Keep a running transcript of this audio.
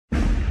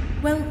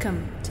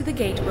Welcome to the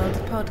Gate World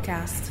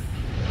Podcast.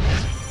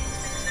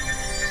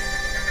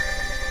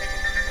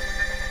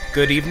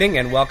 Good evening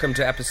and welcome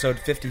to episode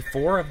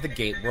 54 of the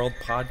Gate World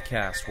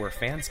Podcast, where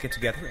fans get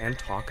together and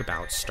talk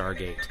about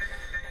Stargate.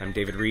 I'm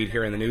David Reed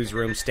here in the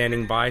newsroom,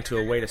 standing by to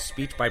await a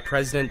speech by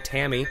President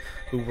Tammy,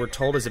 who we're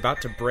told is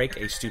about to break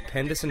a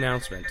stupendous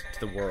announcement to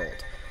the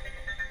world.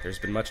 There's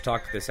been much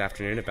talk this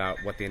afternoon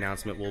about what the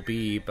announcement will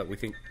be, but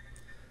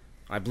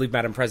I believe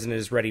Madam President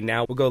is ready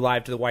now. We'll go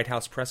live to the White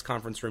House press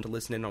conference room to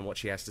listen in on what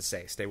she has to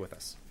say. Stay with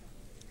us.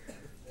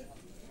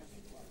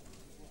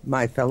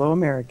 My fellow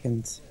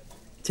Americans,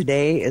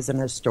 today is an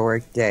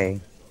historic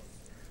day.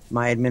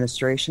 My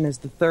administration is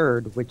the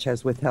third which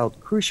has withheld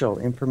crucial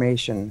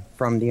information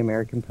from the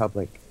American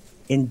public,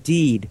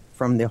 indeed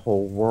from the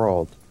whole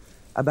world,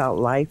 about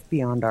life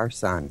beyond our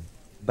sun.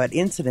 But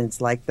incidents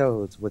like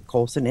those with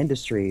Coulson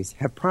Industries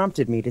have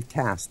prompted me to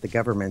task the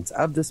governments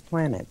of this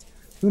planet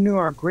who knew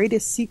our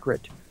greatest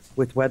secret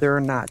with whether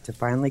or not to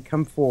finally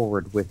come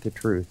forward with the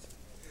truth.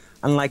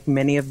 Unlike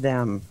many of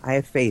them, I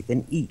have faith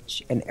in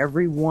each and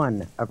every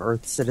one of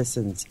Earth's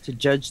citizens to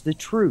judge the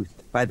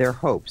truth by their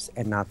hopes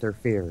and not their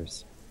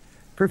fears.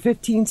 For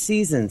 15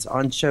 seasons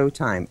on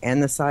Showtime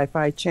and the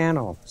Sci-Fi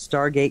Channel,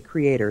 Stargate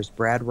creators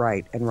Brad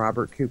Wright and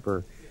Robert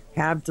Cooper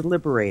have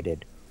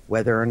deliberated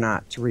whether or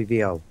not to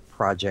reveal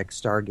Project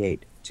Stargate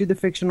to the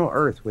fictional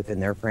Earth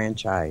within their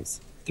franchise.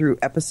 Through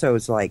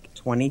episodes like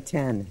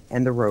 2010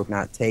 and The Road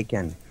Not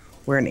Taken,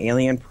 where an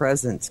alien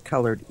presence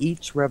colored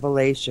each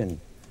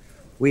revelation,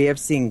 we have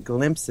seen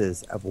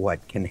glimpses of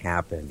what can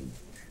happen.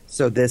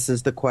 So this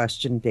is the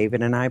question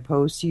David and I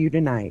pose to you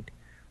tonight.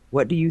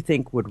 What do you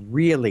think would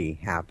really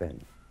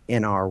happen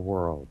in our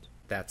world?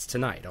 That's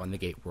tonight on the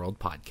Gate World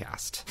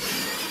Podcast.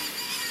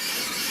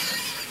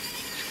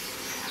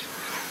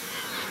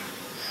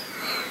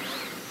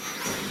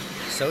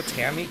 So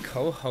Tammy,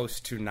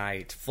 co-host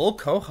tonight. Full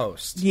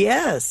co-host.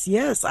 Yes.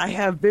 I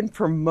have been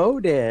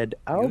promoted.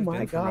 Oh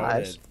my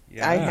gosh.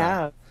 Yeah. I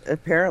have.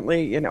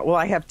 Apparently,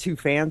 I have two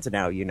fans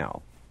now,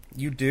 You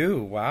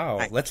do.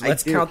 Wow. Let's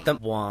do. count them.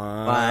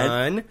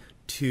 One,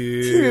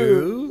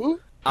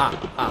 two.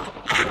 Countula.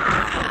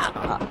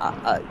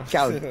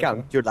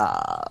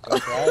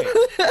 That's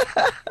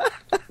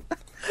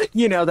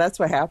right. That's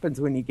what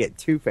happens when you get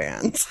two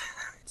fans.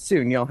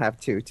 Soon you'll have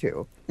two,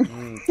 too.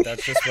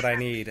 That's just what I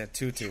need, a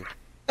tutu.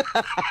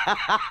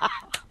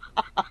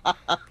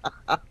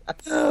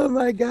 Oh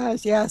my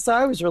gosh, yeah, so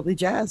I was really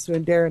jazzed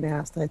when Darren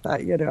asked. I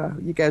thought,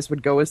 you guys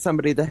would go with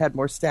somebody that had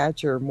more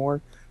stature, more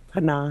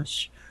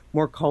panache,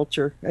 more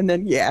culture, and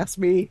then you asked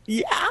me.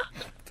 Yeah.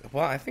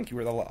 Well, I think you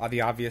were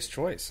the obvious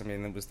choice. I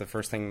mean, it was the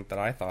first thing that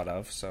I thought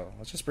of, so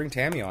let's just bring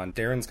Tammy on.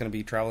 Darren's going to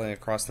be traveling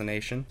across the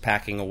nation,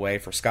 packing away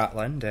for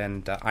Scotland,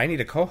 and I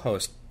need a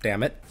co-host,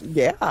 damn it.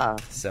 Yeah,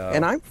 so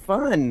and I'm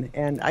fun,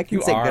 and I can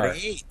you say are.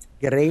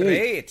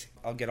 Great.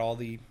 I'll get all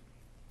the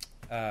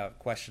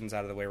questions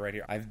out of the way right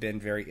here. I've been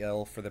very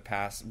ill for the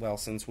past,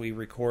 since we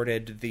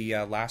recorded the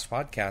last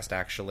podcast,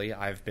 actually.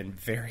 I've been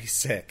very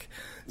sick.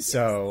 Yes.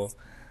 So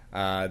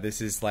this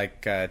is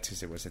like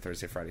Tuesday, Wednesday,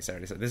 Thursday, Friday,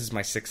 Saturday. So this is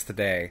my sixth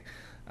day.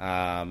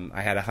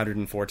 I had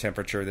 104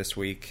 temperature this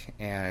week,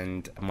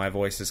 and my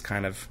voice is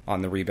kind of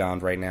on the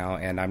rebound right now,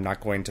 and I'm not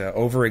going to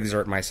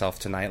overexert myself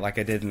tonight like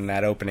I did in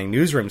that opening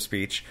newsroom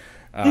speech.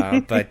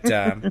 But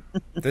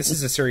this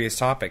is a serious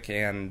topic,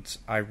 and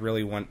I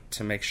really want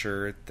to make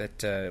sure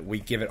that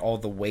we give it all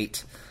the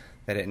weight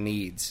that it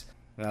needs.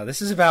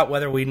 This is about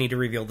whether we need to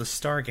reveal the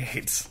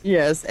Stargates.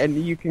 Yes,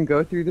 and you can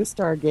go through the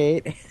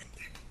Stargate.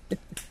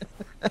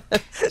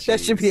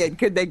 That should be it.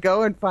 Could they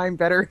go and find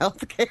better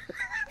health care?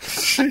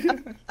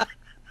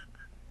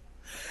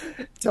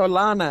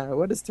 Tolana.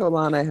 What does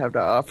Tolana have to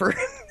offer?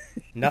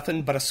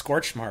 Nothing but a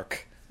scorch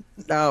mark.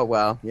 Oh,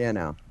 well,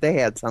 they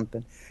had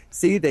something.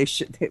 See, they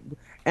should...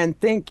 And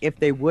think, if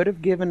they would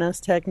have given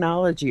us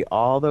technology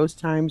all those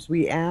times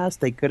we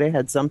asked, they could have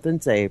had something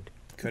saved.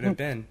 Could have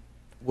been.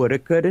 Woulda,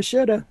 coulda,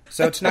 shoulda.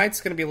 So tonight's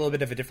going to be a little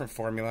bit of a different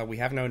formula. We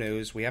have no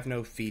news. We have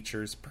no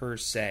features, per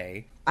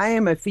se. I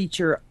am a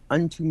feature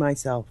unto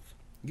myself.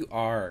 You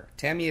are.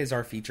 Tammy is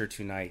our feature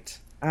tonight.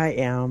 I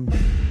am.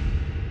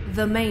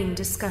 The main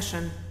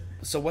discussion.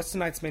 So what's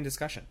tonight's main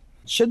discussion?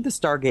 Should the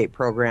Stargate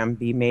program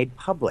be made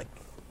public?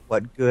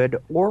 What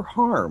good or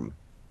harm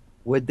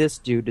would this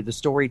do to the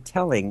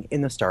storytelling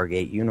in the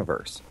Stargate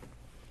universe?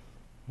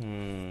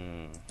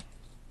 Very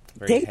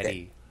David,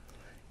 heady.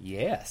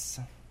 Yes.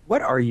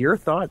 What are your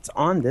thoughts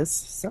on this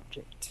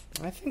subject?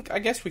 I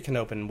guess we can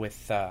open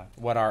with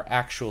what our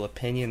actual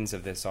opinions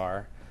of this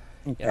are.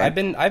 Okay. I've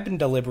been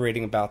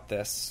deliberating about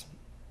this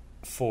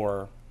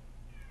for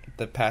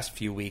the past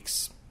few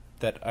weeks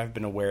that I've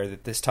been aware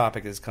that this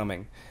topic is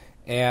coming.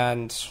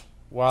 And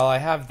while I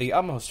have the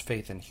utmost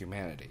faith in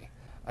humanity,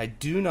 I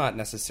do not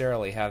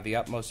necessarily have the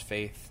utmost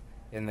faith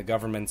in the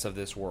governments of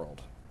this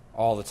world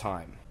all the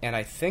time. And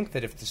I think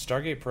that if the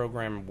Stargate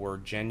program were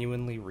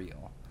genuinely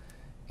real,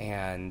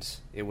 and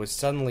it was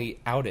suddenly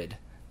outed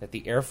that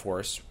the Air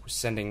Force was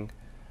sending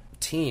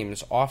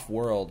teams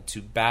off-world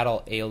to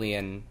battle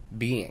alien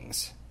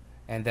beings,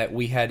 and that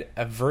we had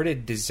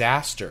averted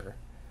disaster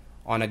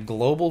on a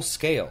global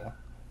scale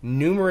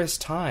numerous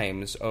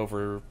times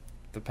over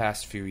the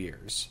past few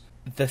years,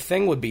 the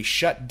thing would be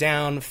shut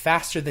down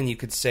faster than you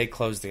could say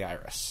close the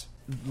iris.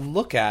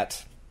 Look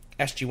at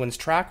SG1's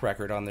track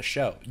record on the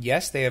show.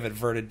 Yes, they have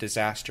averted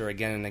disaster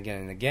again and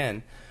again and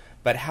again,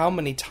 but how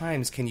many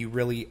times can you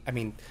really... I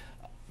mean,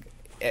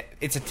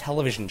 it's a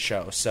television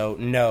show, so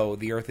no,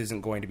 the Earth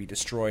isn't going to be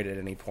destroyed at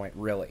any point,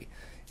 really.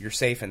 You're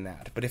safe in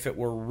that. But if it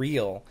were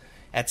real,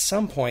 at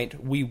some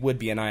point, we would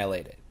be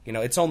annihilated. You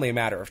know, it's only a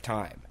matter of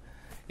time.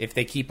 If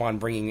they keep on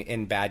bringing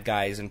in bad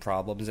guys and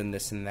problems and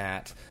this and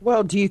that.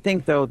 Well, do you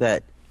think, though,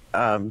 that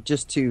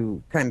just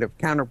to kind of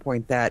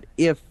counterpoint that,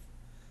 if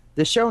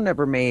the show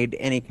never made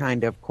any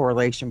kind of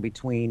correlation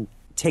between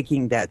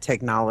taking that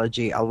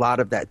technology, a lot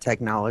of that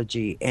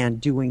technology,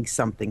 and doing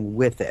something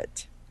with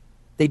it,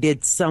 they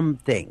did some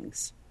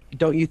things.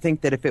 Don't you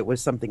think that if it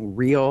was something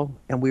real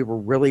and we were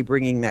really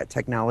bringing that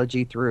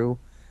technology through,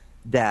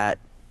 that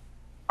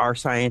our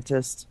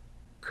scientists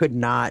could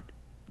not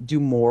do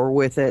more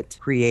with it,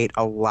 create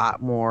a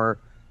lot more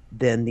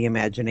than the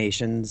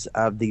imaginations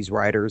of these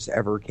writers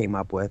ever came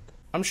up with?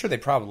 I'm sure they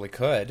probably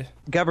could.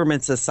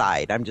 Governments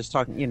aside, I'm just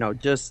talking,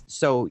 just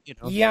so,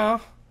 Yeah,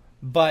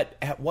 but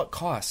at what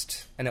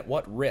cost and at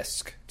what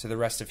risk to the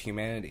rest of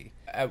humanity?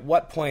 At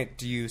what point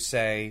do you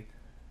say,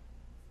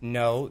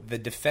 no, the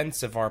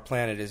defense of our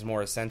planet is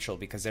more essential,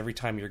 because every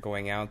time you're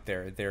going out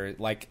there,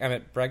 like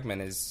Emmett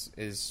Bregman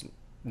is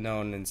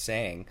known in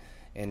saying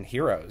in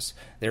Heroes,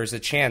 there's a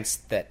chance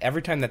that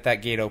every time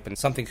that gate opens,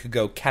 something could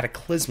go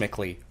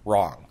cataclysmically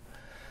wrong.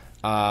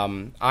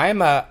 I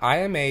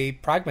am a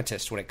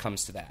pragmatist when it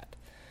comes to that.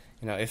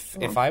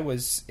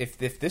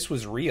 If this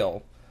was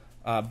real,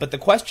 but the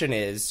question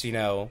is,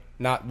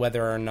 not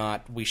whether or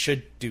not we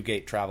should do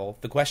gate travel.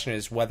 The question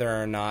is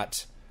whether or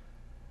not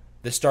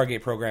the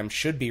Stargate program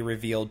should be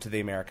revealed to the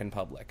American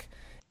public.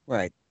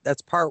 Right.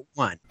 That's part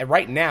one. And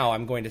right now,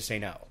 I'm going to say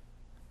no.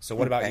 So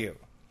what about you?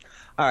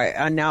 All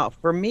right. Now,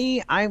 for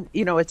me,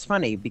 it's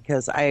funny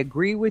because I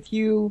agree with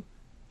you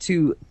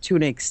to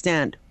an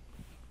extent,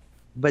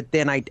 but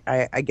then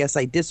I guess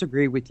I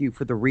disagree with you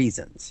for the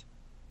reasons.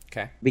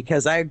 Okay.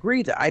 Because I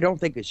agree I don't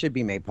think it should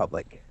be made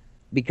public,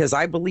 because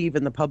I believe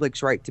in the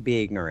public's right to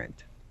be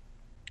ignorant.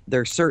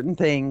 There are certain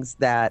things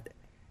that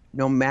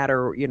no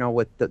matter,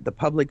 with the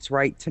public's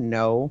right to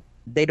know,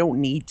 they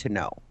don't need to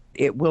know.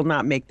 It will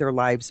not make their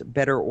lives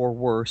better or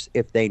worse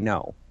if they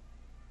know.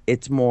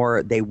 It's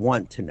more they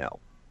want to know.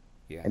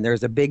 Yeah. And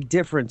there's a big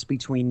difference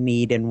between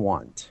need and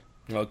want.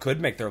 Well, it could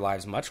make their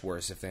lives much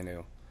worse if they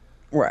knew.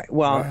 Right.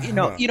 Well,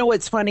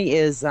 what's funny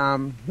is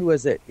who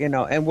is it?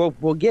 And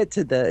we'll get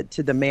to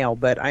the mail,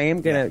 but I am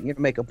going to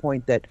make a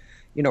point that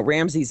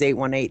Ramses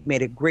 818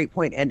 made a great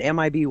point, and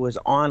MIB was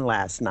on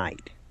last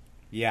night.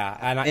 Yeah,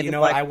 and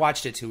I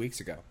watched it 2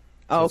 weeks ago.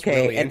 So okay,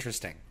 it's really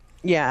interesting.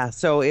 Yeah,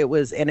 so it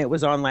was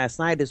on last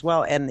night as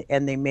well, and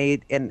they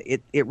made, and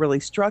it really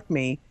struck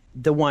me,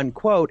 the one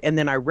quote, and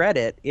then I read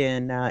it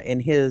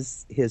in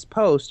his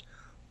post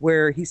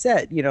where he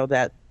said,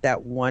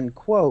 that one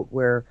quote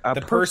where a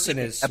person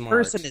is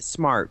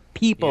smart,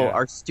 people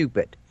are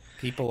stupid.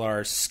 People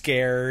are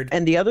scared.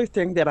 And the other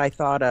thing that I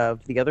thought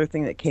of, the other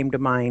thing that came to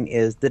mind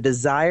is the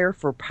desire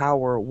for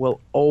power will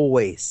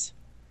always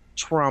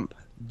trump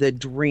the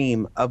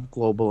dream of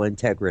global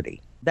integrity.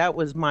 That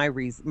was my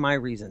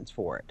reasons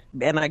for it.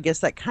 And I guess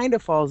that kind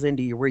of falls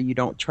into where you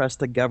don't trust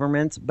the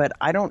governments, but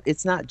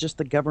it's not just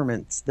the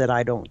governments that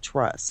I don't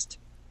trust.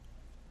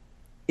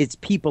 It's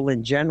people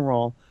in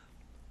general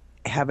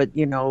have it,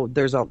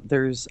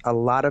 there's a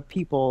lot of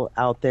people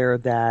out there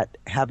that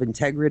have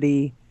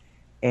integrity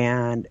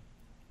and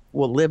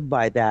will live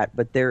by that,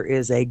 but there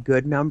is a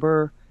good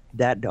number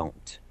that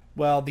don't.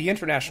 Well, the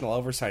International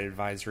Oversight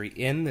Advisory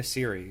in the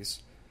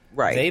series,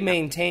 right, they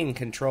maintain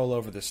control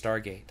over the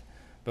Stargate.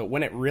 But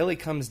when it really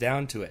comes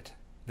down to it,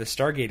 the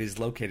Stargate is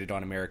located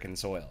on American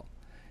soil.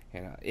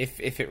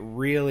 If it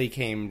really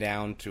came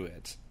down to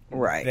it,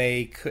 right,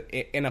 they could,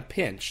 in a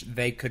pinch,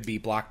 they could be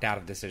blocked out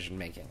of decision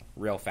making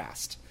real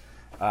fast.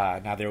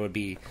 Now there would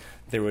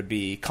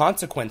be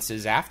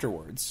consequences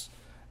afterwards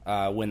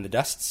when the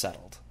dust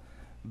settled,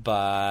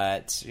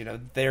 but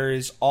there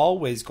is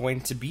always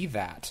going to be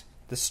that.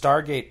 The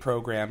Stargate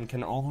program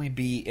can only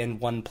be in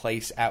one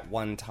place at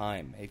one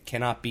time. It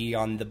cannot be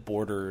on the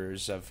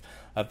borders of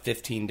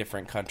 15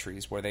 different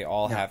countries where they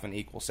all have an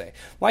equal say.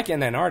 Like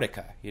in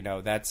Antarctica,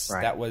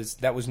 that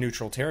was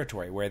neutral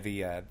territory where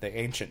the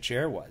ancient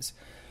chair was.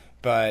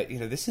 But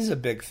this is a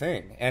big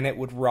thing, and it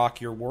would rock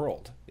your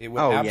world. It would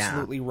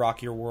absolutely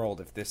rock your world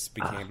if this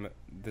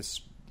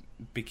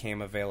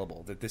became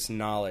available, that this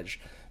knowledge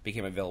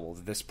became available,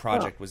 that this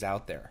project was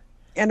out there.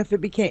 And if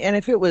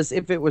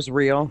it was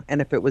real,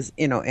 and if it was,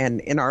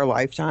 and in our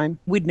lifetime,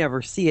 we'd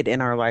never see it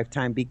in our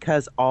lifetime,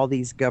 because all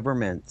these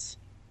governments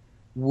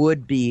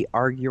would be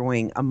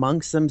arguing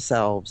amongst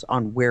themselves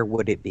on where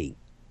would it be.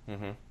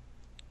 Mm-hmm.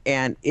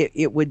 And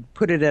it would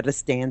put it at a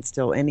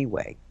standstill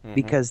anyway,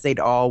 because they'd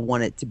all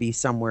want it to be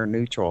somewhere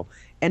neutral,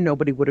 and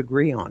nobody would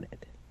agree on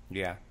it.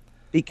 Yeah.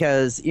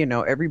 because,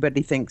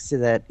 everybody thinks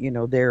that,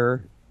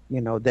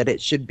 that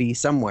it should be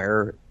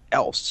somewhere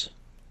else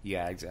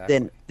Yeah,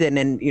 exactly. than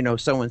in,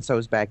 so and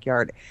so's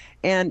backyard.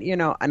 And,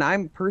 and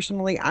I'm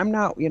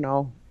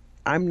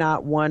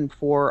not one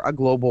for a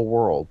global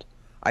world.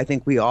 I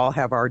think we all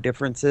have our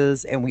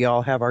differences and we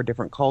all have our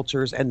different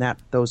cultures, and that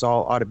those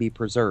all ought to be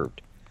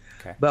preserved.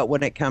 Okay. But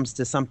when it comes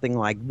to something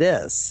like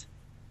this,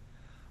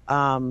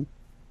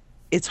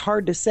 it's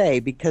hard to say,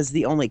 because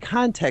the only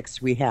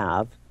context we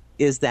have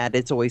is that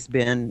it's always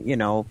been,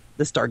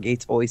 the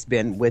Stargate's always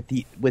been with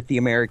the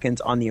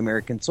Americans on the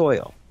American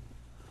soil.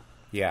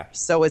 Yeah.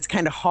 So it's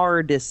kind of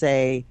hard to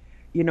say,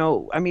 we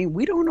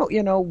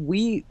don't know,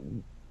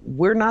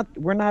 we're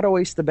not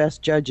always the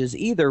best judges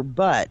either,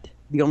 but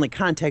the only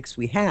context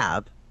we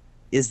have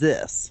is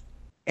this.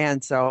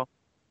 And so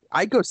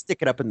I go stick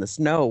it up in the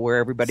snow where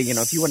everybody,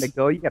 if you want to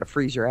go, you got to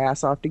freeze your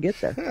ass off to get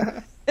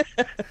there.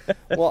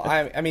 Well,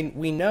 I mean,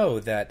 we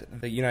know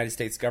that the United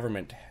States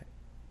government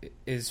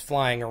is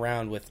flying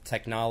around with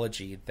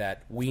technology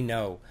that we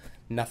know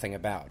nothing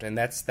about, and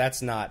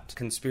that's not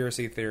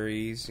conspiracy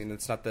theories.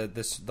 It's not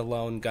the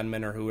lone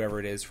gunman or whoever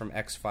it is from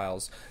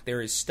X-Files.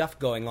 There is stuff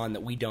going on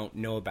that we don't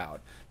know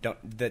about,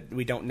 that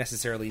we don't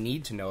necessarily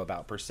need to know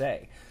about per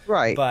se.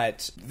 Right.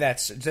 But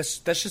that's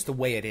just the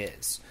way it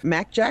is.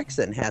 Mac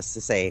Jackson has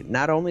to say,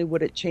 not only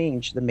would it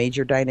change the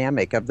major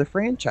dynamic of the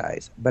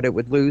franchise, but it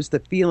would lose the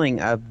feeling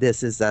of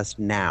This Is Us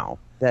Now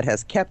that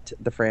has kept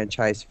the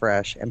franchise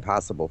fresh and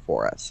possible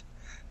for us.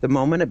 The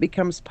moment it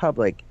becomes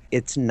public,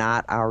 it's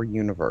not our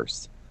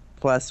universe.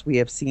 Plus, we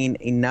have seen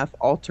enough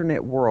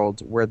alternate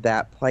worlds where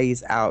that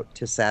plays out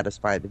to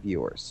satisfy the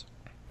viewers.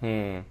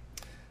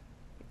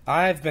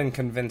 I've been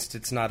convinced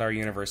it's not our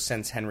universe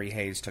since Henry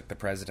Hayes took the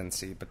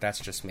presidency, but that's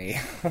just me.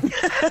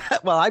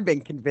 Well, I've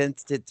been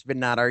convinced it's been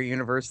not our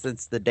universe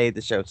since the day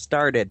the show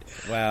started.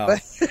 Well,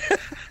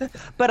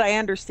 but I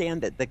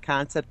understand that the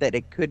concept that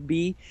it could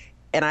be,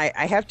 and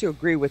I have to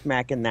agree with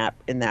Mac in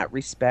that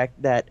respect,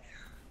 that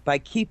by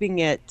keeping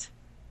it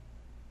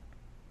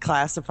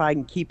classified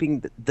and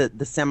keeping the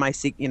the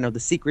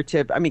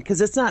secretive,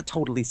 because it's not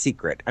totally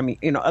secret.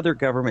 Other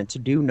governments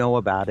do know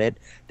about it.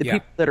 The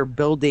people that are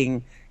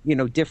building,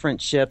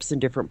 different ships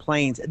and different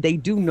planes, they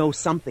do know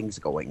something's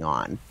going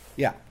on.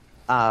 Yeah.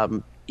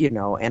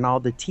 And all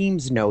the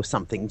teams know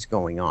something's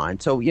going on.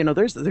 So,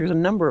 there's a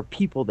number of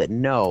people that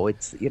know.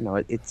 It's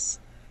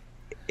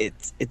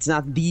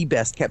not the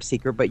best kept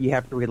secret, but you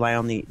have to rely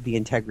on the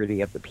integrity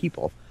of the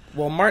people.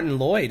 Well, Martin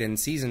Lloyd in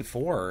Season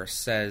 4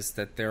 says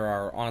that there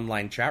are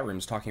online chat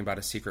rooms talking about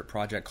a secret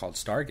project called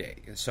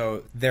Stargate.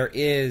 So there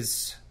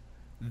is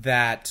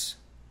that,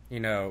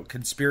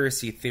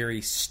 conspiracy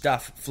theory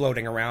stuff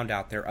floating around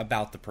out there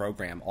about the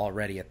program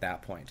already at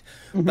that point.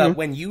 Mm-hmm. But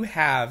when you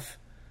have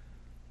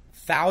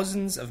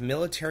thousands of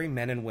military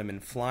men and women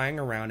flying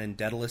around in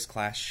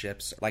Daedalus-class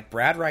ships, like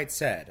Brad Wright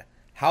said,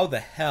 how the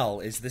hell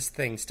is this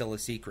thing still a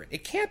secret?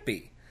 It can't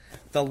be.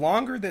 The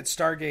longer that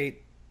Stargate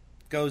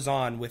goes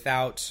on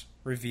without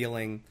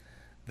revealing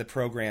the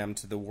program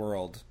to the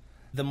world,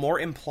 the more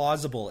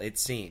implausible it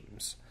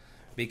seems,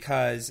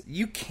 because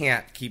you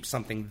can't keep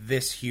something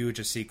this huge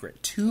a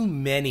secret. Too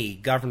many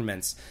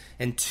governments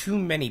and too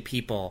many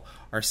people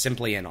are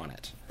simply in on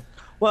it.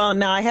 Well,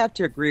 now I have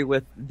to agree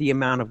with the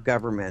amount of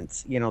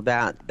governments,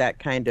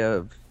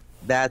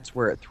 that's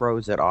where it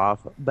throws it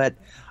off. But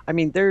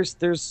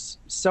there's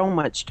so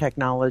much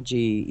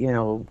technology,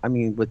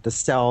 with the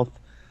stealth,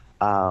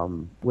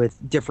 with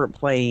different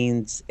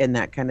planes and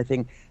that kind of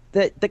thing,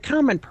 that the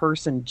common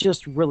person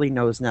just really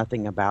knows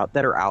nothing about,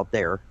 that are out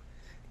there.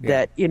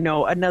 Yeah. That,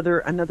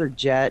 another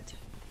jet,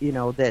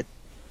 that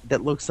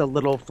looks a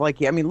little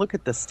flaky. Look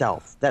at the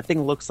stealth. That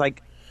thing looks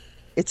like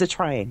it's a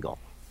triangle.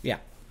 Yeah.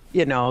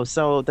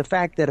 So the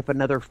fact that if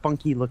another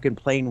funky looking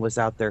plane was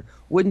out there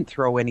wouldn't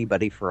throw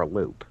anybody for a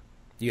loop.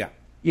 Yeah.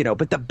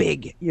 But the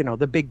big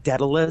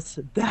Daedalus,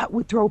 that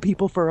would throw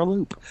people for a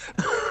loop.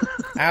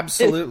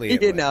 Absolutely.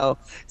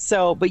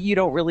 So, but you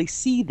don't really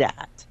see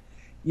that.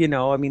 They're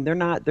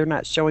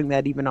not showing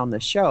that even on the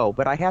show.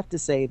 But I have to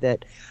say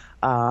that,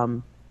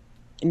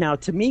 now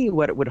to me,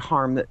 what it would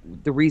harm,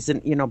 the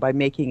reason, by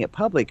making it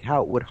public,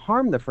 how it would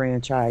harm the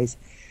franchise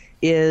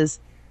is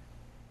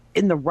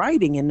in the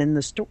writing and in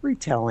the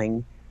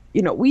storytelling,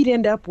 we'd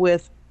end up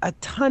with a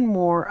ton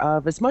more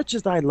of, as much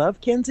as I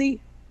love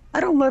Kenzie, I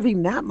don't love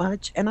him that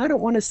much, and I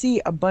don't want to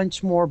see a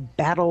bunch more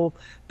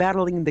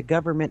battling the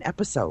government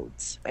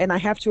episodes. And I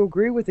have to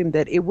agree with him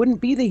that it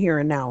wouldn't be the here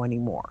and now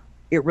anymore.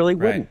 It really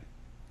wouldn't. Right.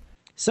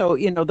 So,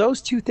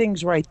 those two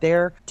things right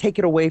there take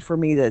it away from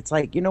me. That's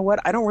like, you know what?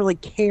 I don't really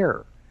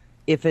care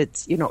if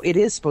it's, it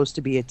is supposed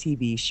to be a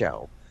TV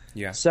show.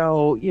 Yeah.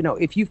 So,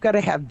 if you've got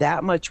to have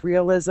that much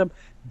realism,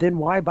 then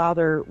why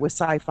bother with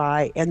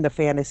sci-fi and the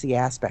fantasy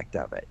aspect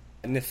of it?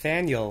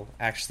 Nathaniel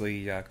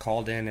actually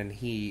called in, and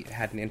he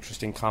had an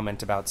interesting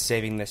comment about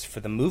saving this for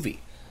the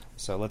movie.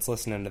 So let's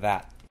listen into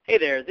that. Hey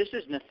there, this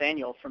is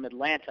Nathaniel from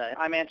Atlanta.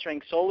 I'm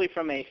answering solely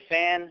from a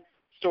fan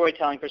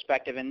storytelling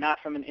perspective and not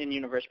from an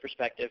in-universe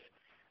perspective.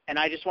 And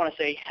I just want to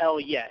say hell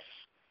yes.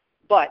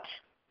 But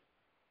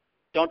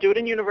Don't do it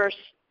in universe,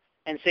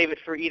 and save it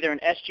for either an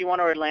SG-1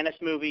 or Atlantis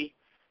movie,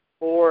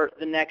 or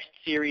the next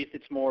series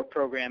that's more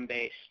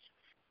program-based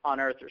on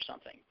Earth or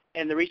something.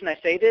 And the reason I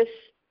say this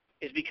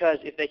is because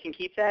if they can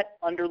keep that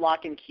under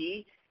lock and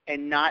key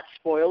and not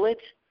spoil it,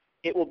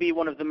 it will be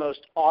one of the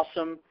most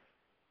awesome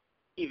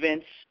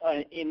events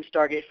in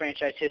Stargate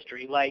franchise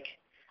history. Like,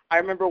 I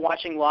remember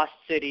watching Lost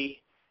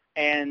City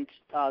and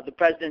the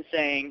president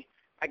saying,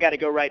 "I got to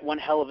go write one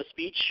hell of a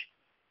speech."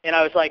 And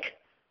I was like,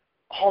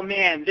 oh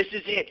man, this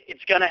is it.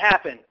 It's going to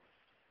happen.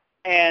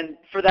 And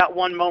for that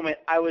one moment,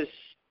 I was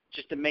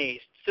just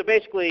amazed. So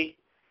basically,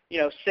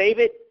 save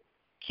it,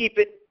 keep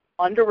it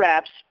under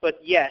wraps, but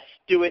yes,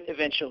 do it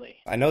eventually.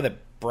 I know that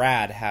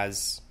Brad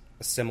has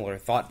a similar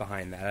thought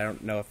behind that. I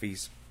don't know if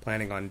he's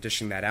planning on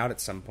dishing that out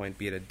at some point,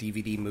 be it a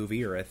DVD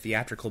movie or a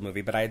theatrical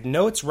movie, but I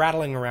know it's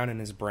rattling around in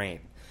his brain.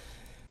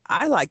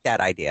 I like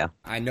that idea.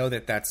 I know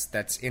that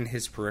that's in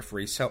his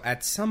periphery. So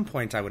at some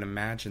point, I would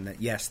imagine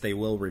that yes, they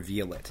will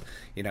reveal it.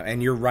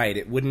 And you're right.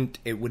 It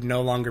would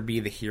no longer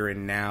be the here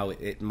and now.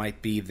 It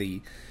might be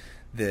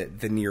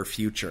the near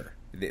future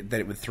that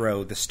it would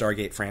throw the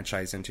Stargate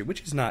franchise into,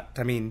 which is not.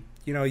 I mean,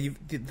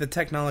 the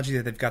technology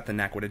that they've got, the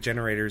NACWDA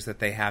generators that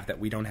they have that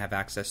we don't have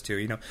access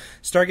to.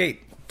 Stargate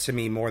to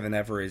me more than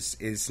ever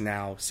is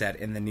now set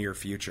in the near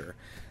future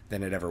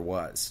than it ever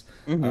was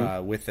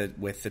with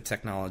the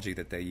technology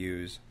that they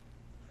use.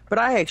 But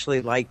I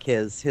actually like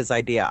his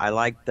idea. I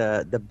like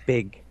the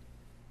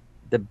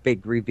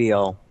big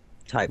reveal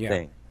type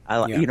thing. I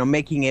like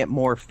making it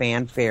more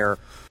fanfare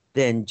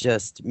than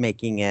just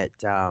making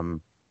it.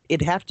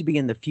 It'd have to be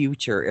in the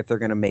future if they're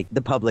going to make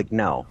the public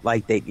know,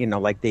 like they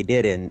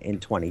did in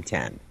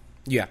 2010.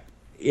 Yeah.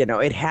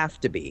 It'd have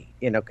to be,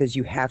 because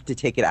you have to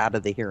take it out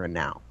of the here and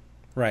now.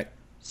 Right.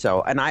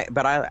 So, I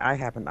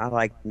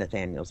like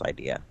Nathaniel's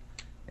idea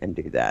and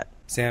do that.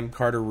 Sam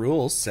Carter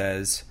Rules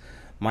says,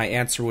 my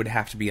answer would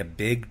have to be a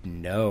big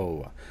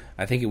no.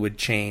 I think it would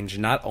change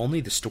not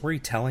only the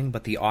storytelling,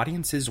 but the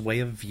audience's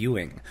way of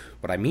viewing.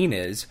 What I mean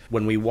is,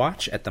 when we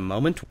watch at the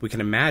moment, we can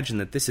imagine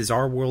that this is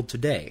our world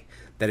today,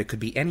 that it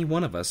could be any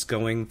one of us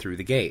going through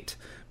the gate.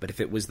 But if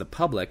it was the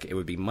public, it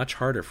would be much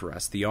harder for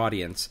us, the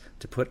audience,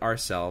 to put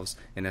ourselves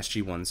in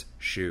SG-1's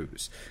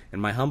shoes. In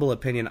my humble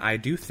opinion, I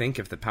do think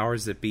if the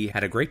powers that be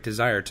had a great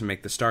desire to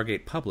make the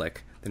Stargate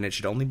public, then it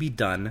should only be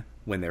done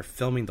when they're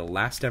filming the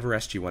last ever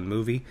SG-1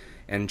 movie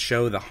and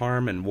show the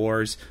harm and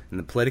wars and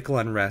the political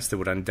unrest that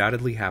would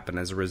undoubtedly happen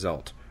as a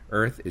result.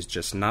 Earth is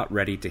just not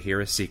ready to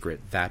hear a secret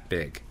that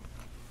big.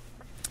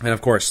 And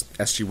of course,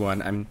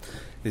 SG-1,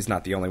 is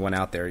not the only one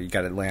out there. You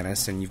got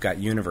Atlantis, and you've got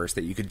Universe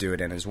that you could do it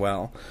in as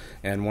well.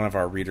 And one of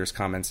our readers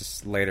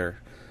comments later.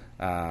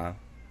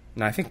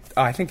 No, I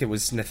think it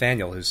was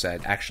Nathaniel who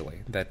said actually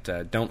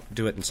that don't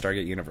do it in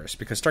Stargate Universe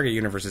because Stargate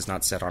Universe is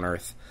not set on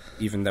Earth,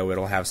 even though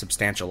it'll have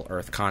substantial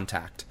Earth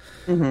contact.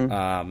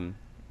 Mm-hmm.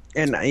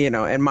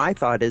 And my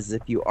thought is,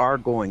 if you are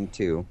going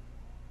to,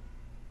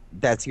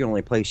 that's the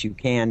only place you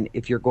can.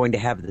 If you're going to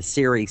have the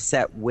series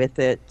set with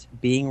it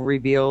being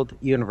revealed,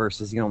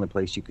 Universe is the only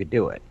place you could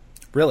do it.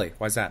 Really?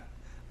 Why's that?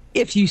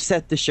 If you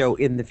set the show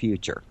in the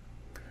future.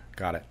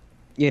 Got it.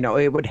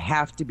 It would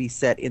have to be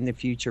set in the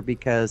future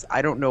because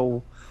I don't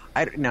know.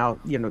 Now,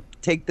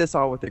 take this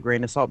all with a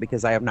grain of salt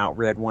because I have not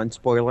read one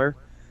spoiler.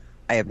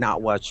 I have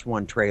not watched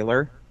one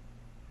trailer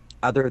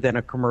other than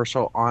a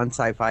commercial on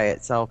Sci-Fi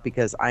itself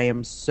because I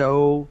am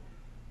so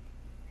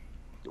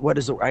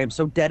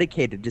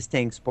dedicated to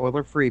staying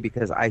spoiler free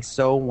because I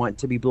so want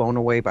to be blown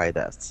away by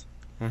this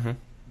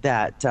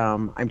that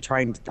I'm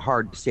trying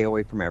hard to stay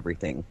away from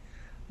everything.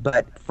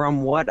 But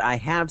from what I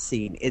have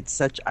seen, it's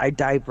such a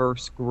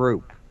diverse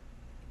group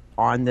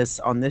on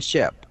this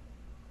ship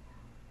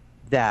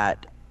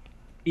that,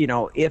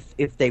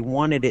 if they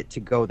wanted it to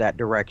go that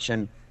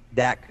direction,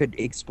 that could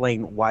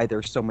explain why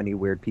there's so many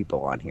weird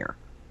people on here.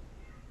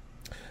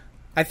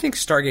 I think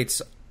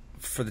Stargate's,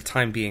 for the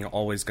time being,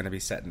 always going to be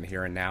set in the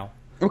here and now.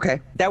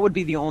 Okay. That would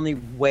be the only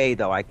way,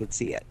 though, I could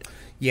see it.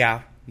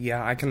 Yeah,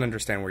 I can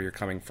understand where you're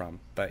coming from.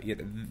 But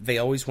they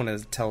always want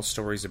to tell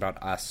stories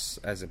about us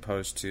as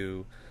opposed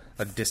to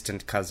a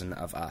distant cousin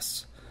of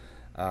us.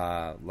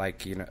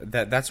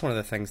 That's one of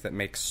the things that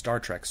makes Star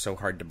Trek so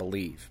hard to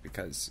believe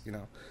because,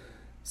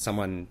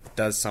 someone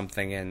does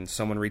something and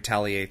someone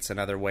retaliates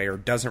another way or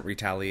doesn't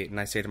retaliate,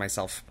 and I say to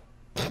myself,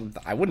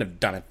 I wouldn't have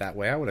done it that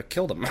way. I would have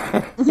killed him.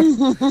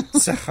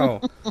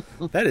 So,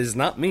 that is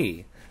not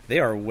me. They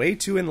are way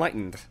too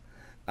enlightened.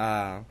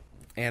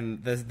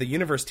 And the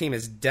Universe team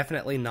is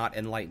definitely not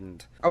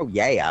enlightened. Oh,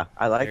 yeah.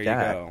 I like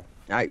that.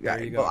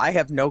 There you go. I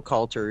have no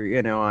culture,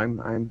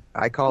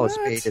 I call a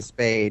spade a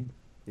spade.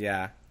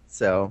 Yeah.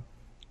 So,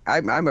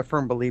 I'm a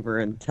firm believer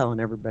in telling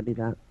everybody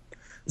that.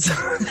 So,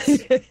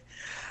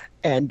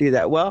 and do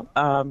that. Well,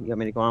 you want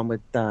me to go on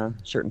with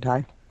Shirt and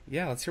Tie?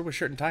 Yeah, let's hear what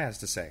Shirt and Tie has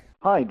to say.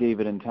 Hi,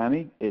 David and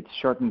Tammy. It's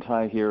Shirt and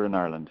Tie here in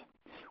Ireland.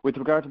 With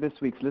regard to this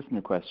week's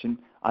listener question,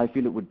 I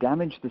feel it would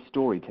damage the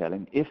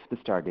storytelling if the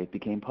Stargate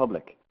became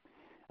public.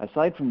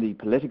 Aside from the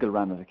political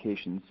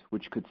ramifications,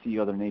 which could see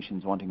other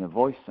nations wanting a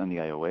voice on the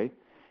IOA,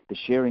 the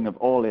sharing of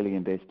all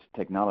alien-based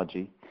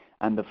technology,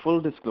 and the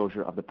full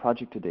disclosure of the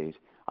project to date,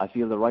 I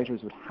feel the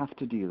writers would have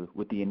to deal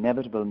with the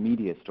inevitable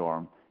media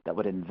storm that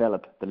would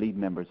envelop the lead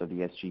members of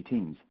the SG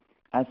teams,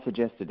 as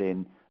suggested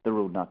in The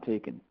Road Not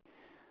Taken.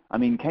 I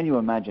mean, can you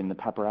imagine the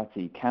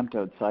paparazzi camped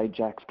outside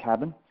Jack's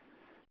cabin?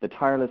 The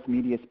tireless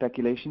media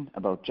speculation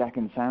about Jack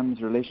and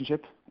Sam's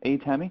relationship,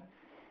 Tammy?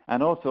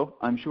 And also,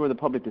 I'm sure the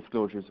public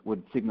disclosures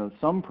would signal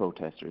some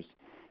protesters,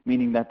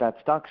 meaning that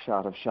stock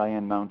shot of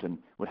Cheyenne Mountain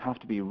would have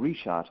to be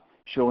reshot,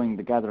 showing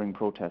the gathering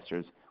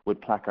protesters with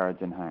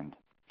placards in hand.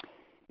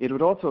 It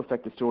would also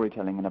affect the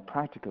storytelling in a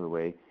practical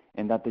way,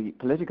 in that the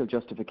political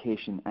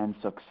justification and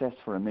success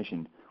for a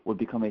mission would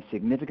become a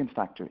significant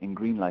factor in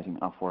greenlighting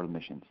off-world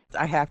missions.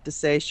 I have to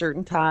say, Shirt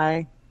and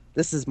Tie,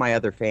 this is my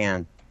other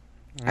fan.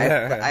 I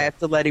have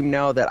to let him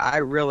know that I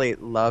really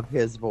love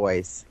his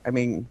voice. I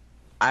mean,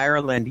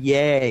 Ireland,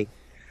 yay.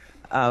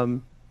 That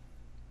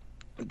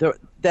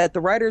the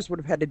writers would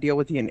have had to deal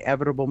with the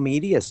inevitable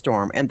media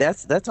storm, and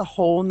that's a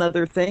whole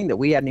nother thing that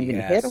we hadn't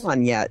even hit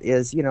on yet,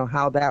 is,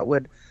 how that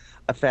would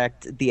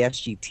affect the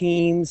SG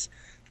teams,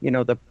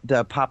 the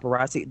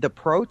paparazzi, the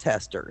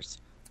protesters.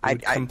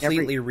 Would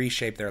completely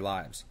reshape their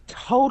lives.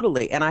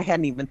 Totally, and I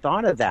hadn't even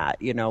thought of that.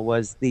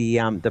 Was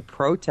the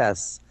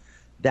protests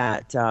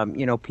that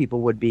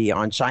people would be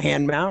on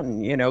Cheyenne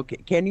Mountain.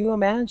 Can you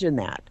imagine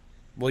that?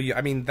 Well,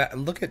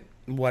 look at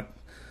what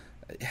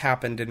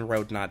happened in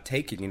Road Not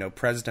Taken.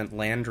 President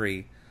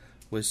Landry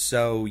was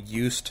so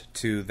used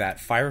to that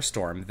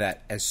firestorm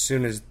that as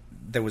soon as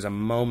there was a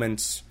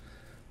moment's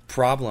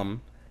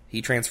problem,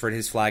 he transferred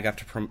his flag up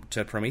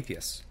to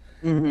Prometheus.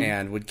 Mm-hmm.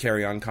 And would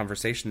carry on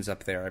conversations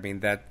up there. I mean,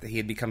 that he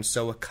had become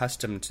so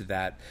accustomed to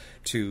that,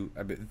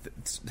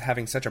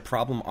 having such a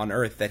problem on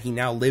Earth, that he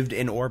now lived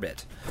in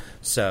orbit.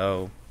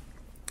 So,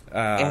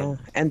 and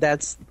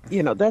that's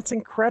that's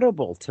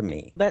incredible to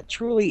me. That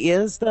truly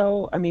is,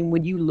 though. I mean,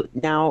 when you look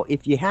now,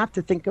 if you have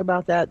to think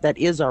about that, that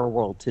is our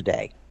world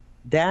today.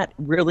 That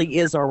really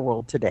is our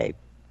world today,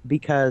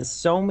 because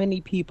so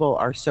many people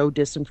are so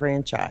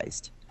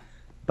disenfranchised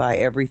by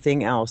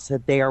everything else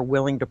that they are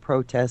willing to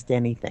protest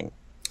anything.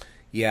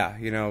 Yeah,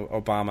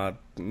 Obama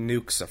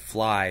nukes a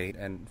fly,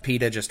 and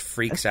PETA just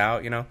freaks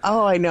out.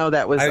 Oh, I know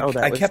that was.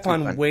 I kept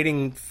on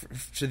waiting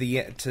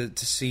to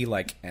see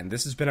and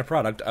this has been a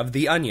product of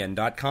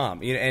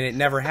theonion.com, and it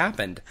never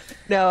happened.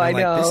 No, I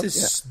know.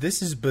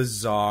 This is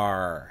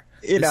bizarre.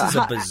 This is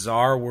a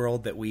bizarre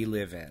world that we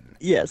live in.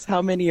 Yes,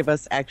 how many of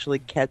us actually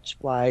catch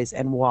flies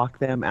and walk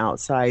them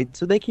outside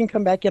so they can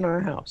come back in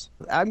our house?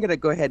 I'm going to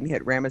go ahead and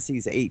hit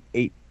Ramesses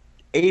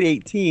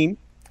 818.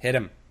 Hit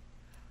him.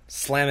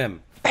 Slam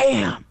him.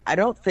 Bam! I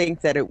don't think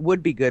that it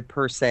would be good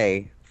per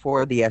se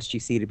for the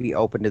SGC to be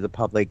open to the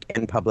public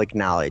and public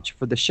knowledge.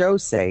 For the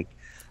show's sake,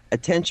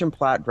 attention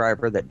plot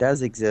driver that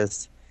does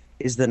exist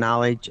is the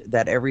knowledge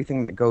that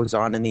everything that goes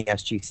on in the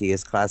SGC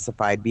is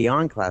classified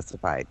beyond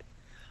classified.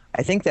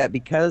 I think that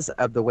because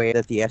of the way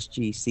that the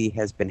SGC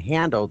has been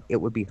handled, it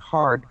would be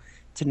hard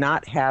to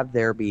not have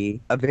there be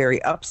a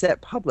very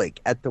upset public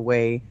at the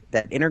way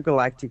that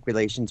intergalactic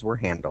relations were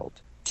handled.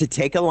 To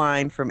take a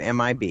line from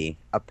MIB,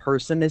 a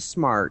person is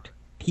smart,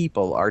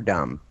 people are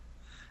dumb.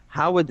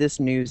 How would this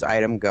news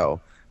item go?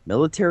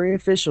 Military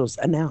officials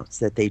announced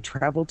that they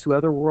traveled to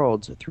other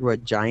worlds through a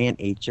giant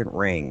ancient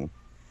ring.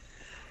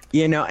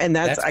 And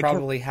that's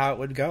probably how it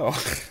would go.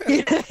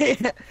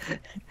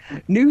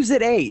 News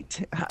at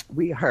 8.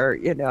 We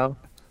heard,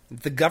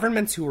 The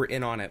governments who were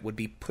in on it would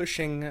be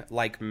pushing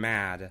like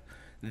mad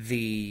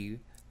the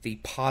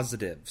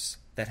positives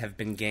that have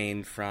been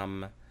gained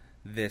from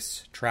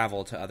this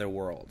travel to other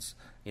worlds.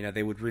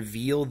 They would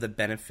reveal the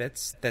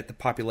benefits that the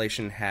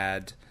population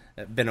had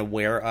been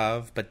aware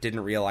of but didn't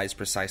realize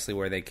precisely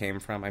where they came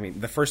from. I mean,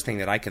 the first thing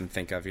that I can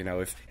think of,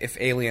 if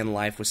alien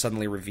life was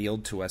suddenly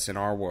revealed to us in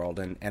our world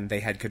and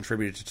they had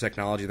contributed to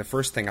technology, the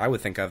first thing I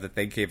would think of that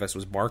they gave us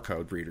was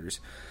barcode readers.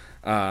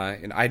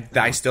 And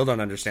I still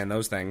don't understand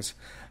those things.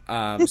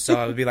 So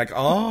I would be like,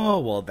 oh,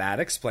 well, that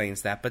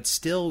explains that. But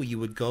still, you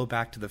would go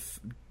back to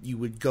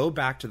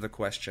the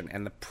question,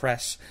 and the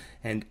press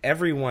and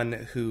everyone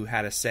who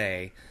had a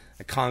say,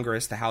 the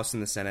Congress, the House,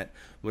 and the Senate,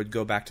 would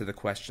go back to the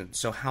question.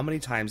 So how many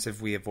times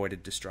have we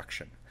avoided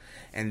destruction?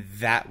 And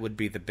that would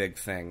be the big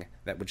thing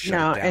that would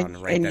shut it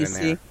down right then and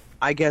there.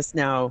 I guess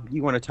now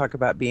you want to talk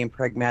about being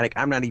pragmatic.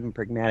 I'm not even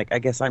pragmatic. I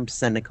guess I'm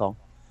cynical.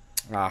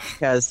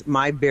 Because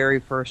my very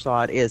first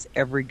thought is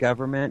every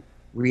government,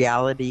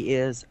 reality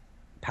is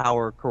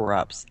power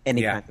corrupts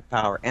any kind of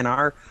power. And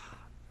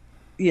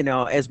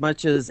as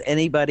much as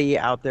anybody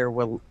out there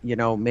will,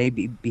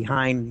 maybe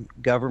behind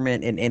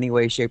government in any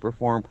way, shape, or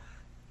form,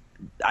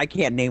 I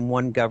can't name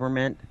one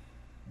government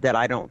that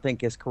I don't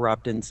think is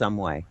corrupt in some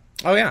way.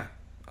 Oh, yeah.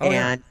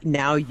 And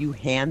now you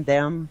hand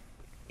them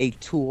a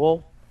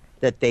tool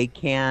that they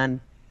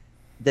can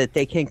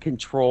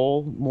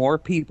control more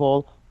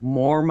people,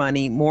 more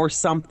money, more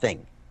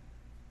something.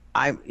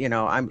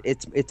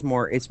 It's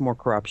more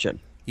corruption.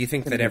 You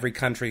think that every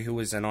country who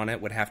was in on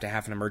it would have to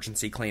have an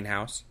emergency clean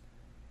house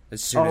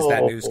as soon as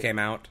that news came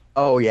out?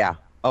 Oh yeah.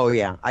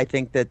 I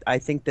think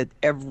that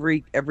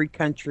every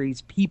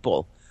country's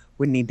people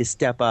would need to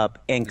step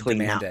up and clean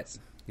Demand house.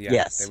 it. Yeah,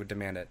 Yes. they would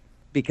demand it.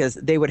 Because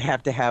they would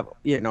have to have,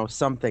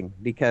 something,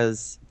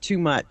 because too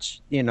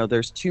much,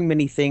 there's too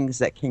many things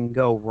that can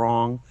go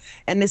wrong.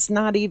 And it's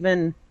not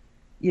even,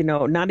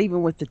 not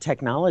even with the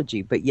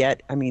technology, but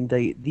yet, I mean,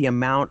 the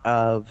amount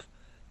of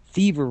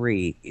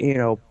thievery,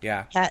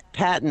 Yeah.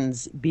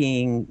 patents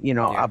being,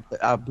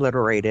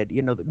 obliterated,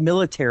 the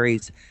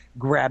military's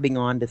grabbing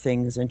onto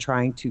things and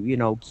trying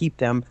to, keep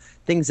them,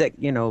 things that,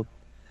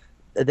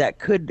 that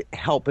could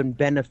help and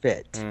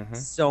benefit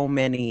so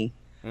many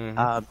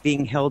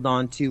being held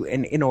on to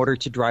in order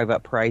to drive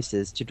up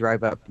prices, to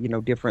drive up,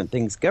 different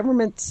things.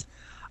 Governments,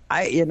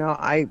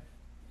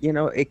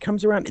 it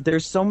comes around.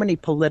 There's so many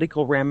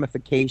political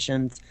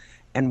ramifications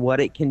and what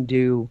it can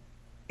do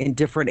in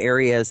different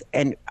areas.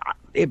 And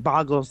it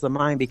boggles the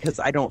mind because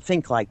I don't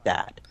think like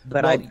that.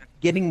 But Well, I'm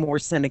getting more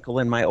cynical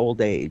in my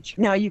old age.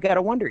 Now you got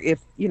to wonder if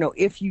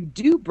you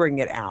do bring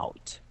it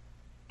out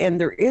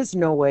and there is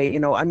no way,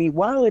 I mean,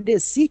 while it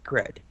is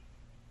secret,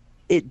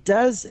 it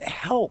does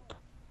help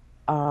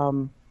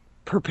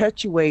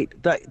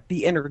perpetuate the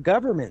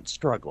intergovernment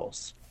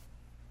struggles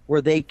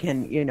where they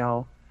can,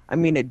 I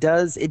mean, it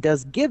does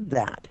give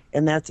that.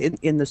 And that's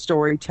in the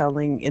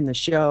storytelling in the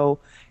show.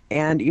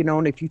 And,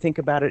 and if you think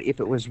about it, if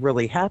it was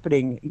really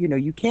happening,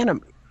 you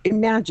can't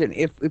imagine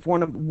if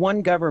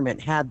one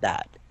government had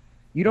that.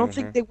 You don't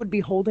think they would be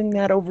holding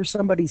that over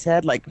somebody's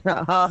head like,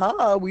 ha ha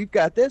ha, we've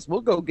got this,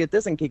 we'll go get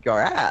this and kick your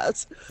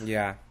ass.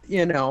 Yeah.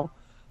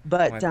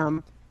 But I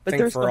think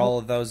there's for all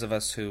of those of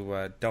us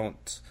who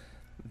don't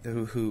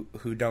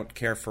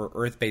care for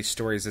Earth-based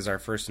stories as our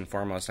first and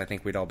foremost, I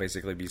think we'd all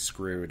basically be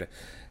screwed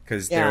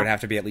because there would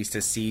have to be at least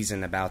a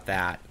season about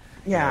that.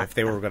 Yeah. If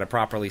they were going to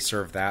properly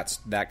serve that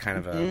kind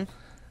of a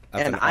and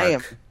an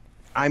arc.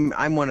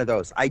 I'm one of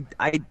those. I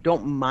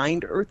don't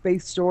mind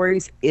Earth-based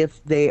stories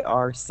if they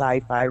are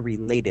sci-fi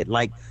related,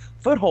 like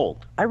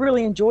Foothold. I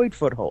really enjoyed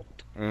Foothold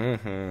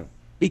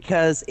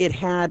because it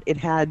had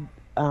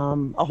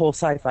a whole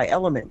sci-fi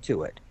element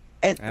to it.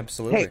 And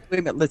Absolutely. Hey, wait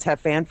a minute. Let's have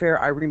fanfare.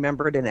 I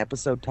remembered an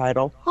episode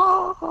title.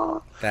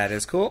 That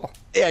is cool.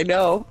 Yeah, I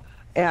know.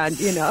 And,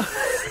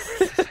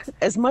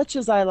 as much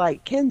as I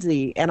like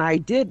Kinsey, and I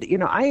did,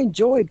 I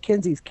enjoyed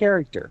Kinsey's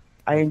character.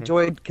 I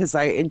enjoyed, because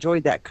I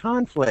enjoyed that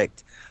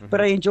conflict,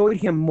 but I enjoyed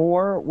him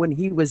more when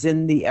he was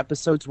in the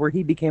episodes where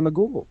he became a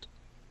Goa'uld.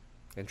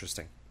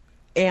 Interesting.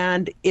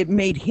 And it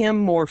made him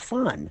more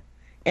fun.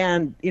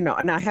 And,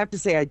 and I have to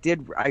say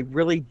I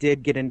really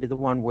did get into the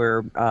one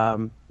where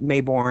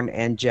Mayborn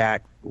and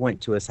Jack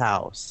went to his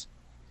house.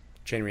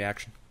 Chain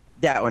Reaction.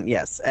 That one,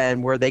 yes.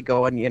 And where they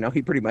go and,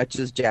 he pretty much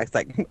is Jack's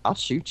like, I'll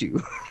shoot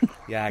you.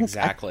 Yeah,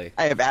 exactly.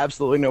 I have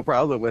absolutely no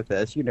problem with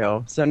this,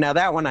 So now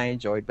that one I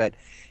enjoyed. But,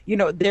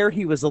 there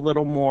he was a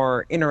little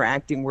more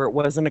interacting where it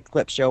wasn't a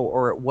clip show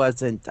or it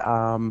wasn't,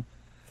 where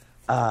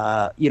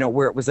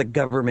it was a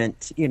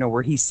government,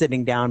 where he's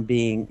sitting down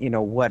being,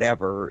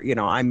 whatever,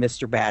 I'm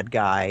Mr. Bad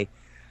Guy.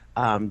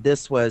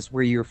 This was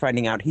where you're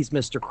finding out he's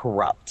Mr.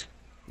 Corrupt.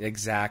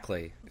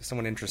 Exactly.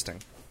 Someone interesting.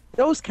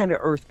 Those kind of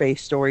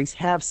Earth-based stories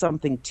have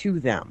something to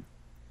them,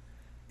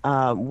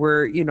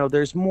 where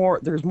there's more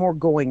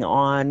going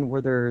on.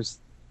 Where there's,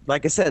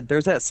 like I said,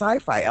 there's that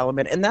sci-fi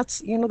element, and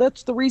that's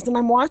that's the reason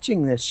I'm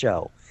watching this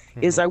show,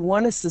 is I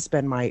want to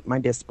suspend my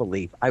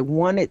disbelief. I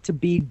want it to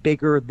be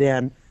bigger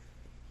than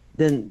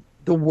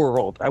the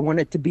world. I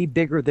want it to be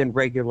bigger than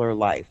regular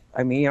life.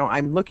 I mean,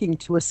 I'm looking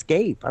to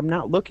escape. I'm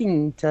not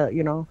looking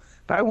to,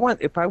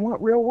 but if I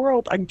want real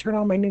world, I can turn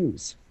on my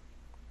news.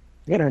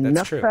 I got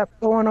enough crap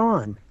going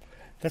on.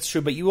 That's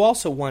true, but you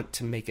also want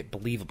to make it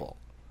believable.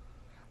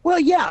 Well,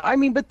 yeah, I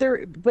mean, but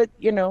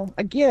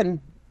again,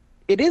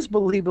 it is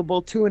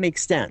believable to an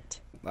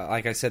extent.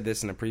 Like I said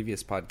this in a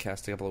previous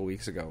podcast a couple of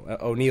weeks ago,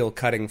 O'Neill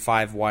cutting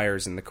 5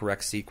 wires in the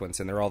correct sequence,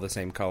 and they're all the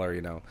same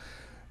color,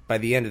 By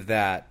the end of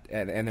that,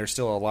 and they're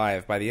still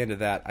alive, by the end of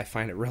that, I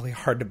find it really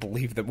hard to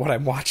believe that what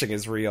I'm watching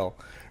is real,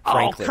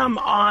 frankly. Oh, come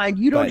on.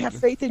 You don't have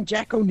faith in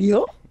Jack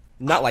O'Neill?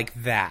 Not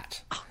like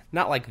that.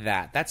 Not like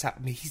that. That's how,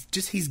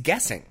 he's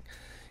guessing.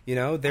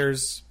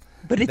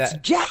 But it's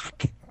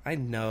Jack. I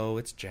know,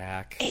 it's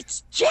Jack.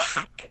 It's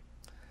Jack.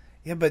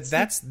 Yeah, but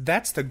that's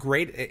the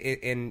great,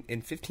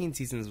 in 15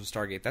 seasons of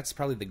Stargate, that's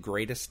probably the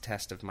greatest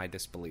test of my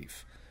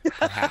disbelief,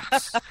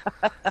 perhaps.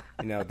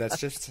 That's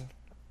just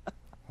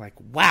like,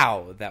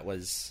 wow, that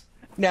was...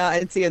 Now,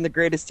 and the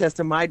greatest test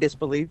of my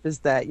disbelief is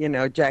that,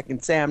 Jack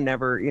and Sam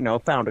never,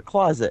 found a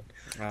closet.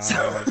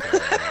 Oh, okay.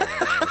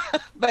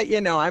 But,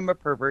 I'm a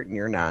pervert and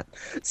you're not.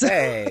 So,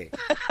 hey!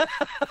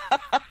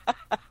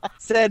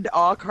 Send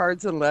all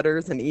cards and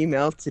letters and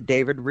emails to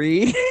David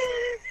Reed.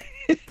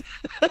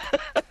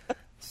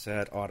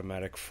 Set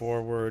automatic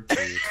forward to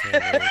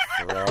Taylor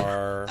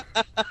Farrar.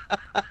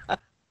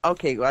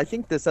 Okay, well, I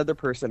think this other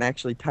person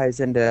actually ties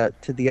into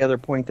the other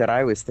point that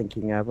I was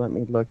thinking of. Let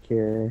me look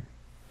here.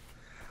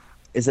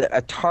 Is it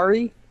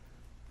Atari?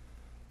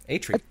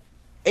 Atri.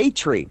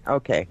 Atri.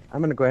 Okay,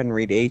 I'm going to go ahead and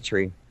read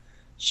Atri.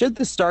 Should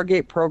the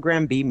Stargate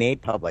program be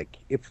made public?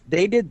 If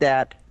they did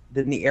that,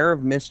 then the air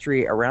of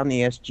mystery around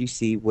the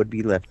SGC would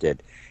be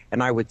lifted,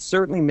 and I would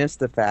certainly miss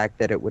the fact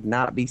that it would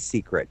not be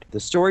secret. The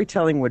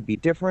storytelling would be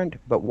different,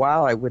 but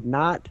while I would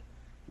not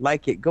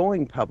like it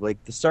going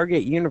public, the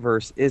Stargate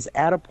universe is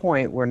at a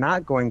point where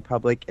not going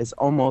public is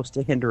almost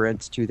a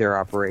hindrance to their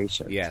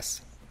operations.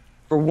 Yes.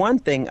 For one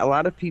thing, a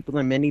lot of people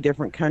in many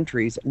different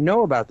countries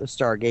know about the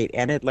Stargate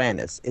and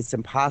Atlantis. It's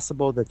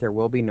impossible that there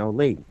will be no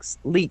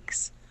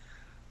leaks.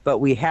 But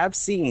we have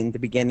seen the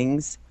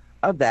beginnings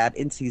of that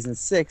in Season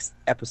 6,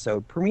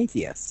 episode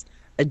Prometheus.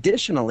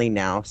 Additionally,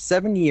 now,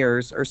 7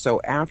 years or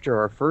so after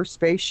our first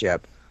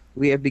spaceship,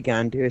 we have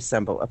begun to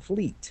assemble a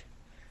fleet.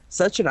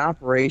 Such an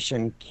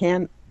operation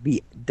can't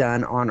be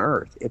done on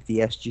Earth if the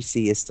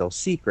SGC is still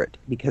secret,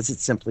 because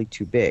it's simply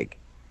too big.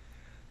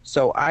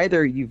 So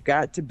either you've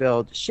got to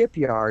build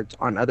shipyards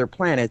on other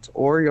planets,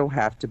 or you'll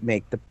have to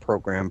make the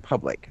program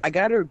public. I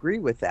got to agree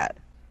with that.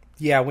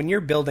 Yeah, when you're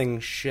building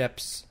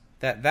ships,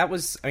 that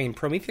was, I mean,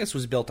 Prometheus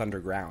was built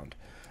underground.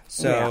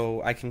 So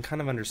yeah. I can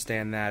kind of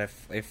understand that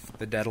if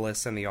the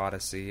Daedalus and the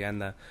Odyssey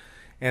and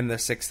the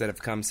 6 that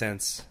have come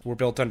since were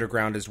built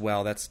underground as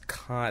well, that's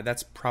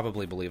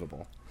probably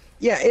believable.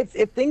 Yeah,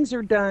 if things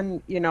are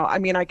done, I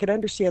mean, I could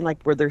understand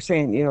like where they're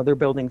saying, they're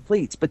building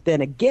fleets, but then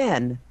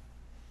again,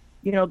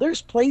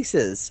 there's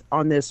places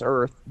on this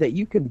Earth that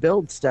you can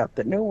build stuff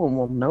that no one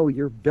will know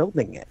you're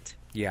building it.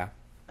 Yeah.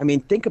 I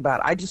mean, think about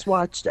it. I just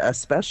watched a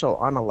special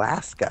on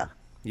Alaska.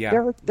 Yeah.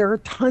 There are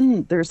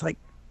there's like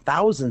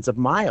thousands of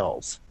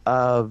miles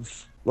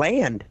of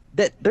land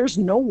that there's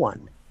no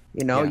one.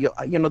 Yeah.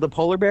 The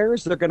polar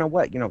bears, they're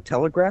going to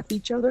telegraph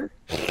each other?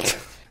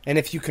 And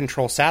if you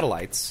control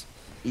satellites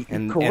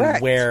and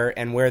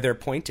where they're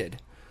pointed.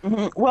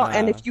 Mm-hmm. Well,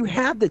 and if you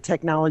have the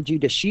technology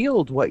to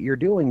shield what you're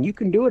doing, you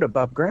can do it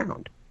above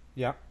ground.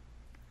 Yeah.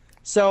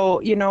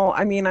 So,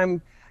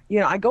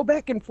 I go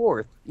back and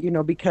forth,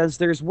 because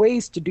there's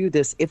ways to do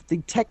this. If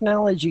the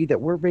technology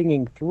that we're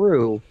bringing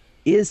through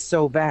is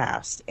so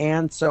vast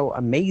and so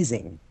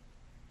amazing,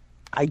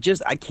 I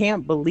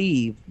can't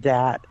believe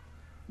that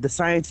the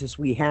scientists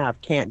we have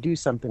can't do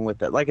something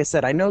with it. Like I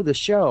said, I know the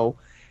show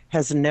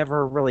has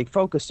never really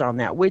focused on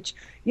that, which,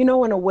 in a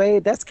way,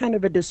 that's kind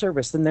of a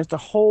disservice. And there's a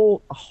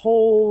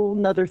whole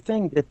nother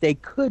thing that they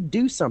could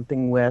do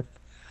something with.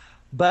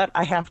 But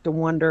I have to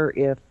wonder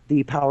if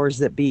the powers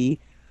that be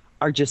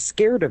are just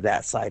scared of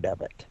that side of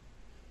it.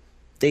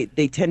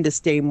 They tend to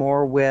stay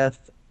more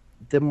with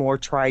the more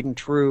tried and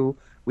true.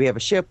 We have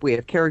a ship, we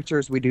have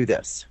characters, we do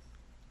this.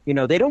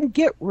 They don't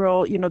get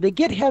real, they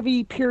get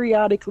heavy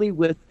periodically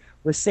with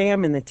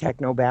Sam in the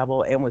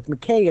Technobabble and with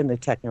McKay in the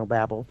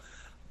Technobabble.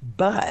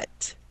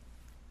 But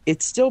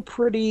it's still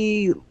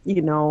pretty,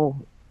 mellow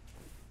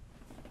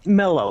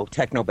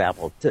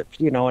technobabble,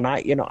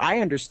 and I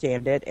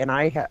understand it, and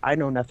I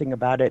know nothing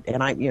about it, and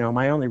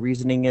my only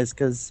reasoning is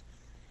because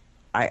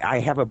I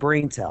have a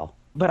brain cell,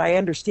 but I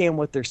understand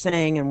what they're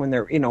saying, and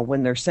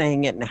when they're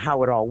saying it and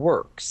how it all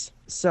works.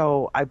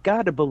 So I've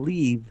got to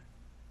believe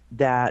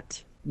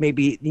that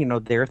maybe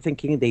they're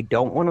thinking they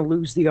don't want to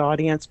lose the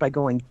audience by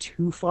going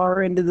too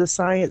far into the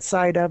science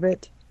side of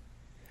it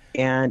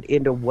and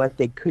into what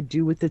they could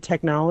do with the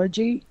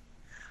technology.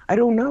 I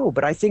don't know,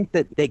 but I think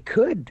that they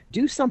could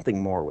do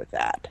something more with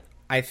that.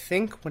 I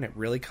think when it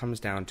really comes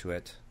down to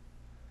it,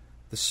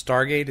 the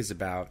Stargate is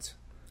about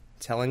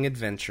telling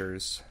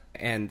adventures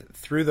and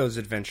through those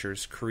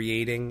adventures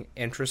creating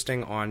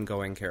interesting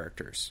ongoing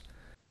characters.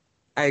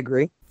 I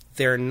agree.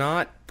 They're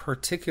not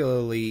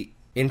particularly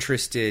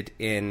interested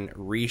in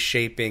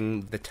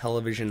reshaping the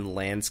television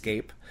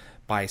landscape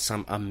by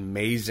some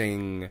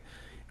amazing,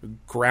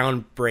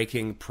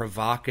 groundbreaking,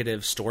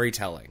 provocative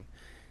storytelling.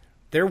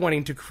 They're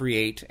wanting to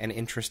create an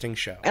interesting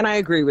show. And I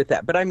agree with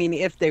that. But I mean,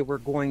 if they were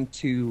going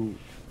to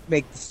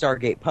make the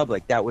Stargate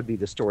public, that would be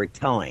the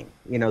storytelling.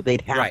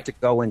 They'd have to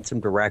go in some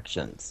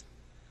directions.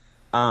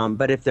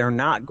 But if they're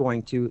not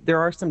going to, there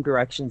are some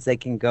directions they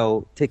can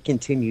go to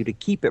continue to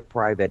keep it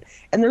private.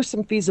 And there's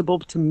some feasible,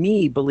 to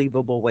me,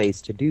 believable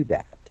ways to do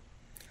that.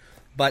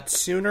 But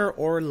sooner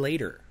or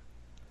later,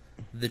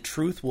 the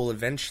truth will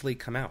eventually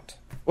come out.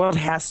 Well, it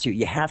has to.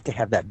 You have to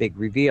have that big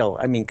reveal.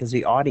 I mean, because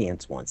the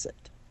audience wants it.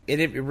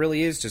 It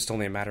really is just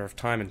only a matter of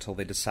time until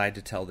they decide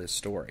to tell this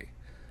story.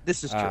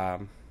 This is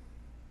true.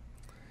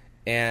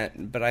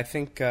 But I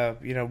think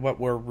what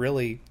we're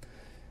really,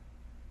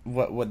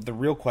 what the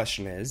real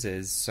question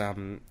is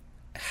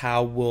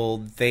how will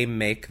they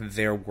make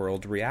their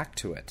world react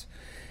to it?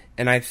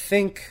 And I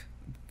think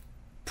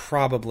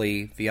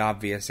probably the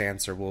obvious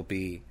answer will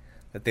be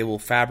that they will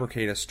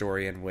fabricate a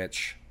story in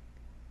which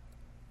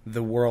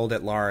the world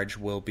at large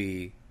will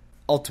be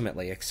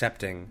ultimately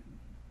accepting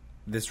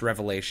this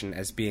revelation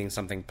as being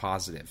something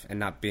positive and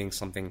not being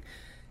something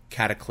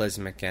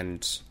cataclysmic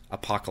and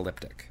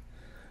apocalyptic.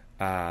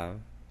 I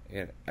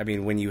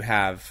mean, when you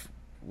have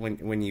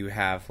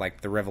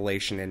like the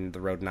revelation in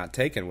The Road Not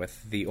Taken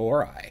with the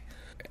Ori,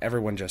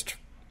 everyone just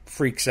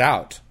freaks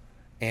out,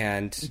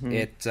 and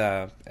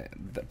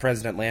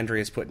President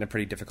Landry is put in a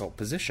pretty difficult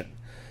position,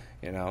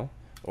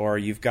 Or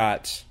you've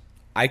got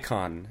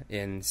Icon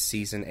in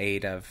Season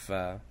 8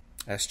 of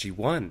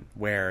SG-1,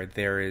 where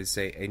there is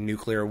a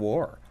nuclear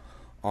war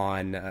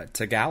on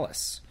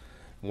Tagalis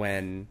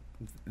when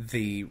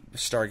the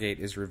Stargate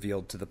is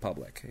revealed to the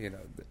public.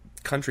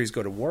 Countries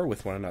go to war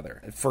with one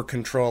another for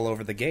control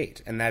over the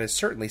gate, and that is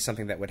certainly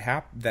something that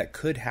that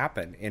could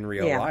happen in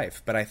real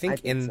life. But I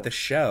think the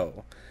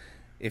show,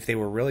 if they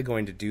were really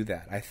going to do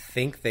that, I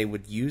think they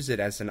would use it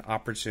as an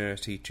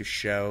opportunity to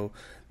show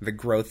the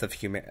growth of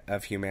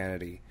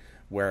humanity,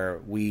 where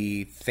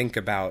we think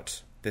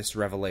about this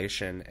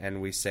revelation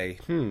and we say,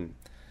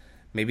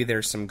 maybe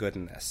there's some good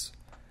in this.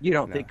 You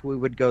don't think we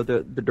would go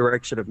the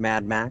direction of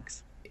Mad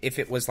Max? If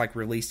it was like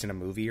released in a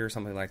movie or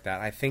something like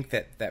that, I think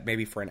that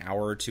maybe for an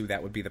hour or two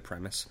that would be the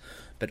premise,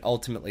 but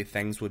ultimately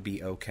things would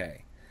be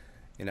okay.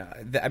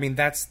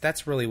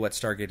 That's really what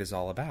Stargate is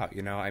all about.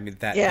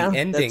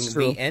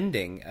 The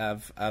ending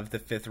of the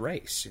fifth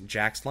race,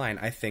 Jack's line,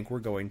 I think we're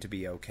going to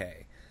be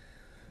okay.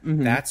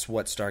 Mm-hmm. That's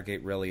what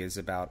Stargate really is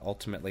about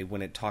ultimately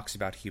when it talks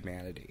about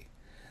humanity.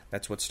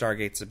 That's what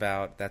Stargate's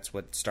about. That's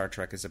what Star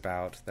Trek is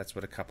about. That's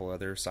what a couple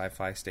other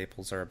sci-fi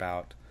staples are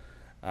about.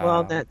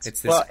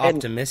 It's this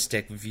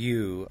optimistic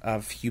view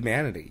of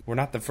humanity. We're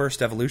not the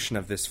first evolution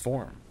of this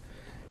form.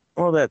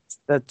 Well,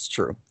 that's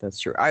true. That's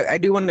true. I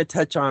do want to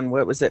touch on,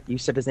 what was it? You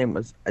said his name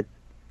was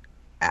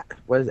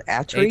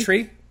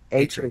Atri?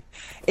 Atri.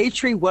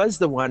 Atri was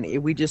the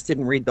one. We just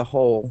didn't read the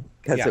whole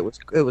because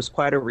it was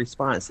quite a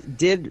response.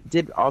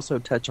 Did also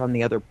touch on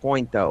the other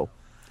point though.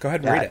 Go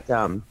ahead and read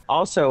it.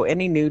 Also,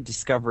 any new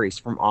discoveries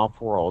from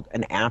off-world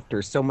and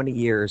after so many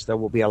years, there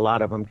will be a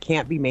lot of them,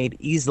 can't be made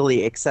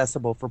easily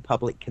accessible for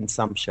public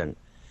consumption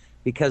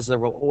because there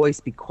will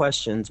always be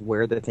questions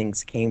where the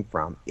things came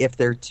from, if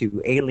they're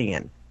too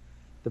alien.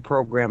 The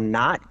program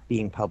not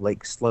being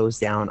public slows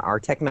down our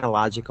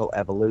technological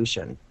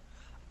evolution.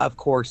 Of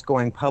course,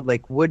 going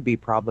public would be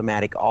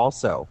problematic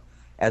also,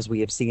 as we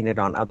have seen it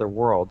on other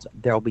worlds.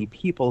 There will be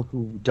people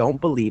who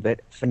don't believe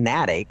it,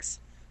 fanatics,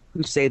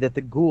 who say that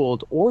the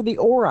Goa'uld or the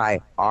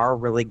Ori are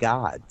really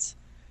gods,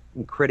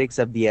 and critics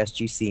of the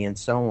SGC and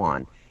so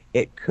on.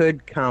 It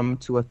could come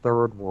to a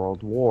third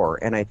world war,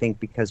 and I think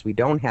because we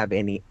don't have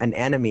an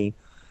enemy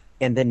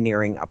in the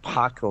nearing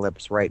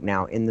apocalypse right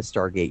now in the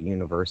Stargate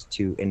universe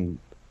to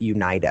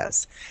unite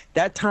us.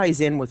 That ties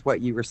in with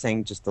what you were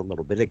saying just a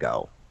little bit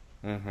ago.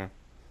 Mm-hmm.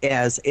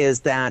 Is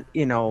that,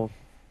 and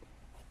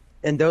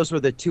those were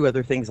the two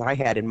other things I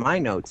had in my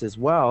notes as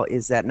well,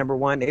 is that number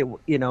one,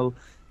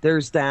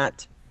 there's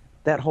that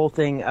whole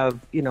thing of,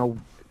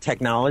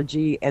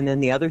 technology. And then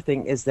the other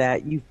thing is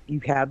that you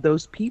have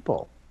those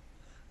people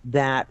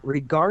that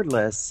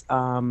regardless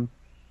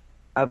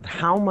of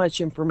how much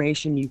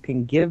information you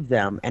can give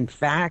them and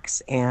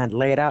facts and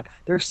lay it out,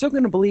 they're still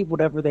going to believe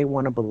whatever they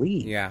want to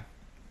believe. Yeah.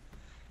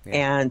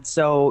 And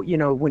so,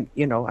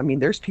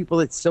 there's people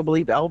that still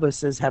believe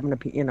Elvis is having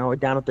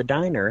down at the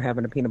diner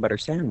having a peanut butter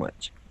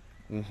sandwich.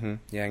 Mm-hmm.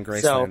 Yeah, in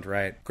Graceland,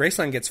 right.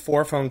 Graceland gets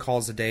 4 phone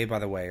calls a day, by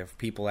the way, of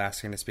people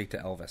asking to speak to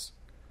Elvis.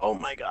 Oh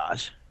my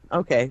gosh.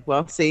 Okay.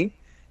 Well, see,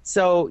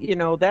 so,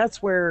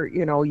 that's where,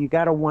 you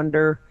got to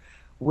wonder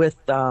with,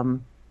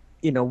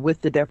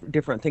 with the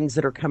different things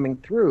that are coming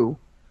through,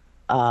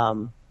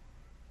 the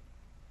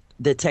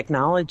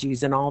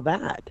technologies and all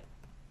that,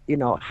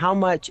 how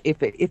much,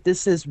 if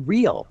this is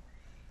real,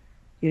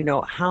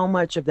 how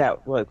much of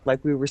that,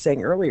 like we were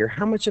saying earlier,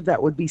 how much of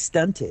that would be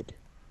stunted?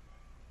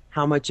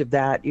 How much of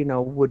that,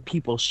 would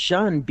people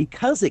shun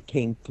because it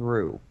came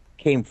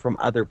from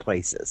other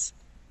places?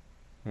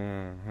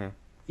 Mm-hmm.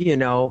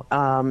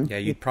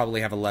 You'd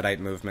probably have a Luddite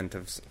movement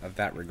of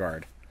that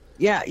regard.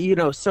 Yeah,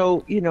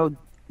 so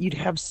you'd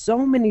have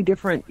so many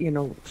different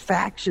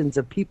factions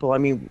of people. I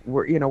mean,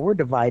 we're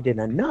divided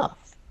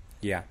enough.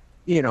 Yeah.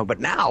 But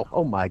now,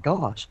 oh my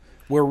gosh,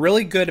 we're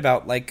really good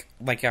about like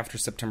after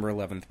September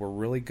 11th, we're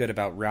really good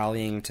about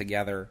rallying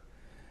together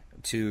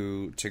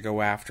to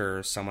go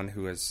after someone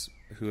who has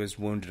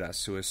wounded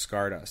us, who has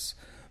scarred us.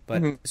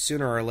 But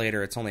sooner or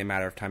later, it's only a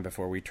matter of time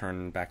before we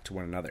turn back to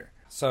one another.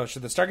 So,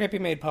 should the Stargate be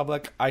made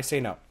public? I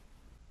say no.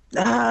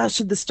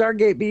 Should the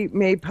Stargate be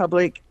made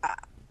public?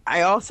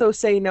 I also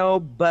say no,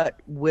 but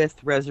with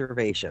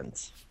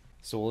reservations.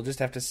 So we'll just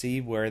have to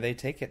see where they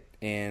take it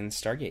in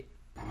Stargate.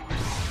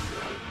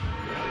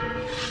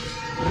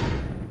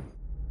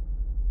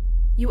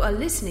 You are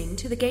listening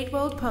to the Gate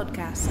World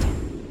Podcast.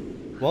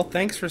 Well,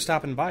 thanks for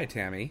stopping by,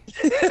 Tammy.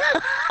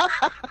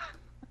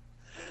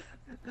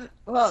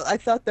 Well, I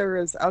thought there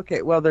was...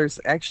 Okay, well, there's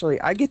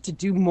actually... I get to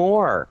do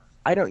more.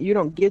 You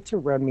don't get to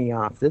run me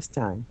off this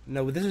time.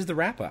 No, this is the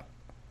wrap-up.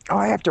 Oh,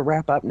 I have to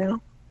wrap up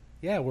now?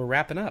 Yeah, we're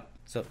wrapping up.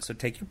 So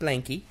take your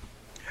blankie.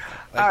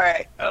 All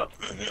right. Oh.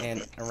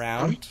 And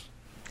around.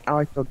 Oh,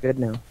 I feel good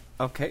now.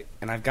 Okay,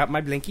 and I've got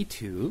my blankie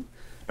too.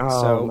 Oh,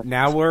 so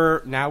now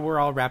we're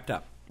all wrapped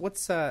up.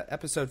 What's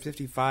episode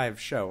 55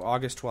 show,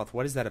 August 12th?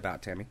 What is that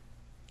about, Tammy?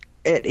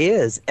 It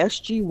is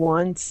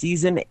SG-1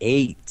 Season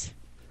 8.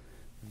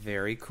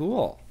 Very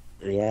cool.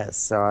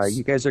 Yes.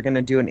 You guys are going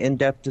to do an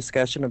in-depth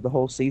discussion of the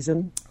whole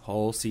season?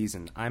 Whole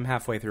season. I'm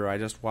halfway through. I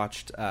just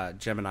watched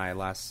Gemini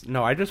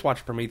I just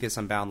watched Prometheus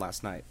Unbound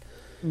last night.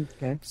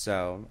 Okay.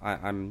 So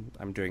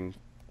I'm doing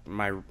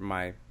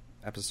my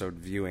episode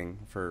viewing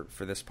for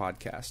this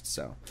podcast.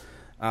 So,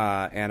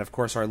 and of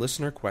course, our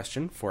listener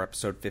question for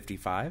episode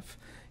 55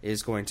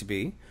 is going to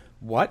be,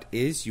 what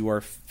is your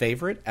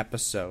favorite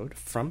episode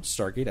from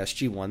Stargate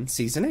SG-1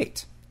 Season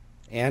 8?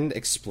 And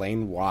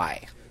explain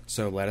why.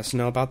 So let us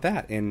know about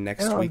that in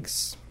next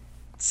week's...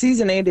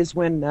 Season 8 is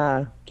when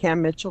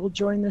Cam Mitchell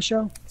joined the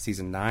show?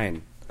 Season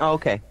 9. Oh,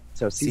 okay.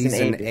 So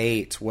Season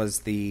 8 was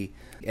the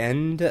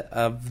end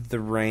of the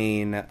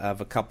reign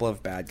of a couple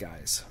of bad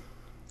guys.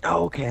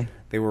 Oh, okay.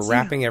 They were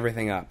wrapping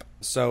everything up.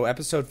 So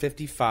episode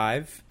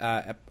 55,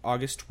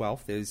 August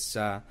 12th, is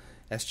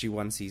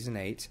SG-1 Season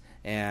 8.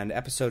 And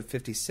episode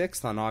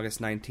 56 on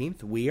August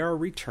 19th, we are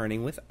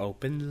returning with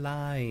Open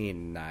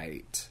Line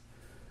Night.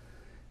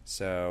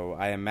 So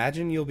I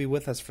imagine you'll be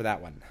with us for that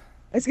one.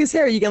 I was going to say,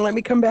 are you going to let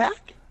me come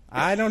back?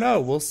 I don't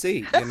know. We'll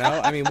see. You know,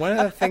 I mean, one of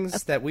the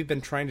things that we've been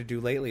trying to do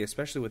lately,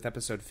 especially with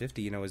episode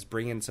 50, you know, is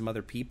bring in some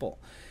other people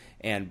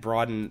and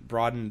broaden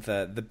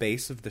the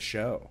base of the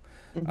show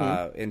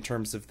in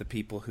terms of the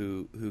people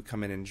who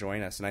come in and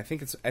join us. And I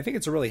think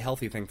it's a really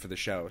healthy thing for the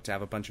show to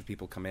have a bunch of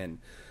people come in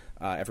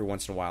every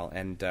once in a while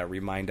and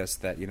remind us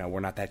that, you know, we're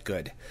not that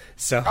good.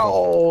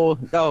 So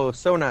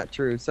so not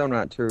true. So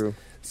not true.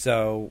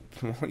 So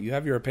you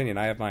have your opinion.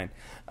 I have mine.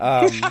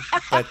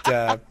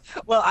 But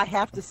well, I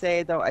have to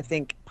say though, I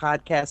think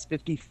podcast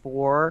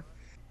 54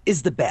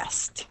 is the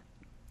best.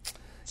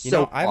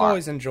 I've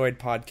always enjoyed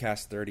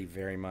podcast 30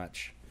 very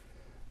much.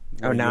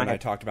 I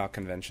talked about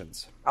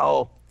conventions.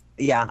 Oh,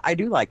 yeah, I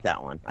do like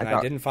that one. I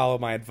didn't follow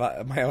my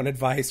own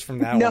advice from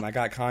that one. I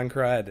got con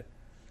crud.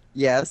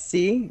 Yeah,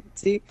 see,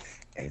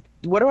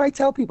 what do I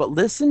tell people?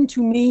 Listen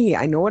to me.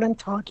 I know what I'm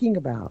talking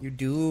about. You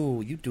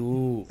do.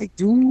 I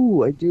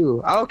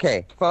do.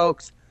 Okay,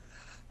 folks.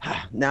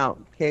 Now,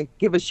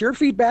 give us your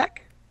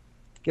feedback.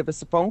 Give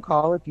us a phone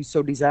call if you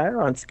so desire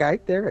on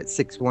Skype there at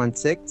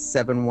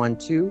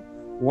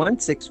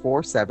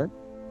 616-712-1647.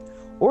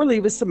 Or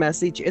leave us a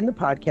message in the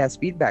podcast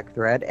feedback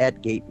thread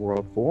at Gate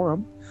World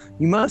Forum.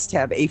 You must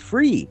have a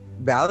free,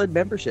 valid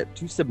membership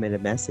to submit a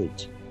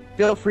message.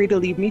 Feel free to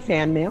leave me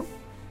fan mail.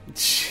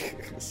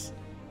 Jeez.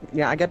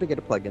 Yeah, I got to get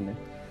a plug in there.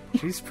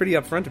 She's pretty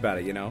upfront about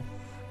it, you know.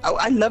 Oh,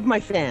 I love my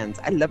fans.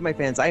 I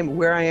am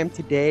where I am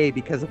today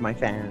because of my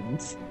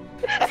fans.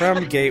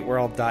 From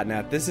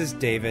GateWorld.net, this is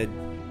David.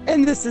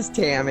 And this is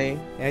Tammy.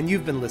 And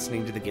you've been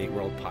listening to the Gate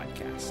World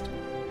Podcast.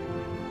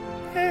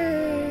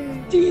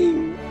 Hey! Ding!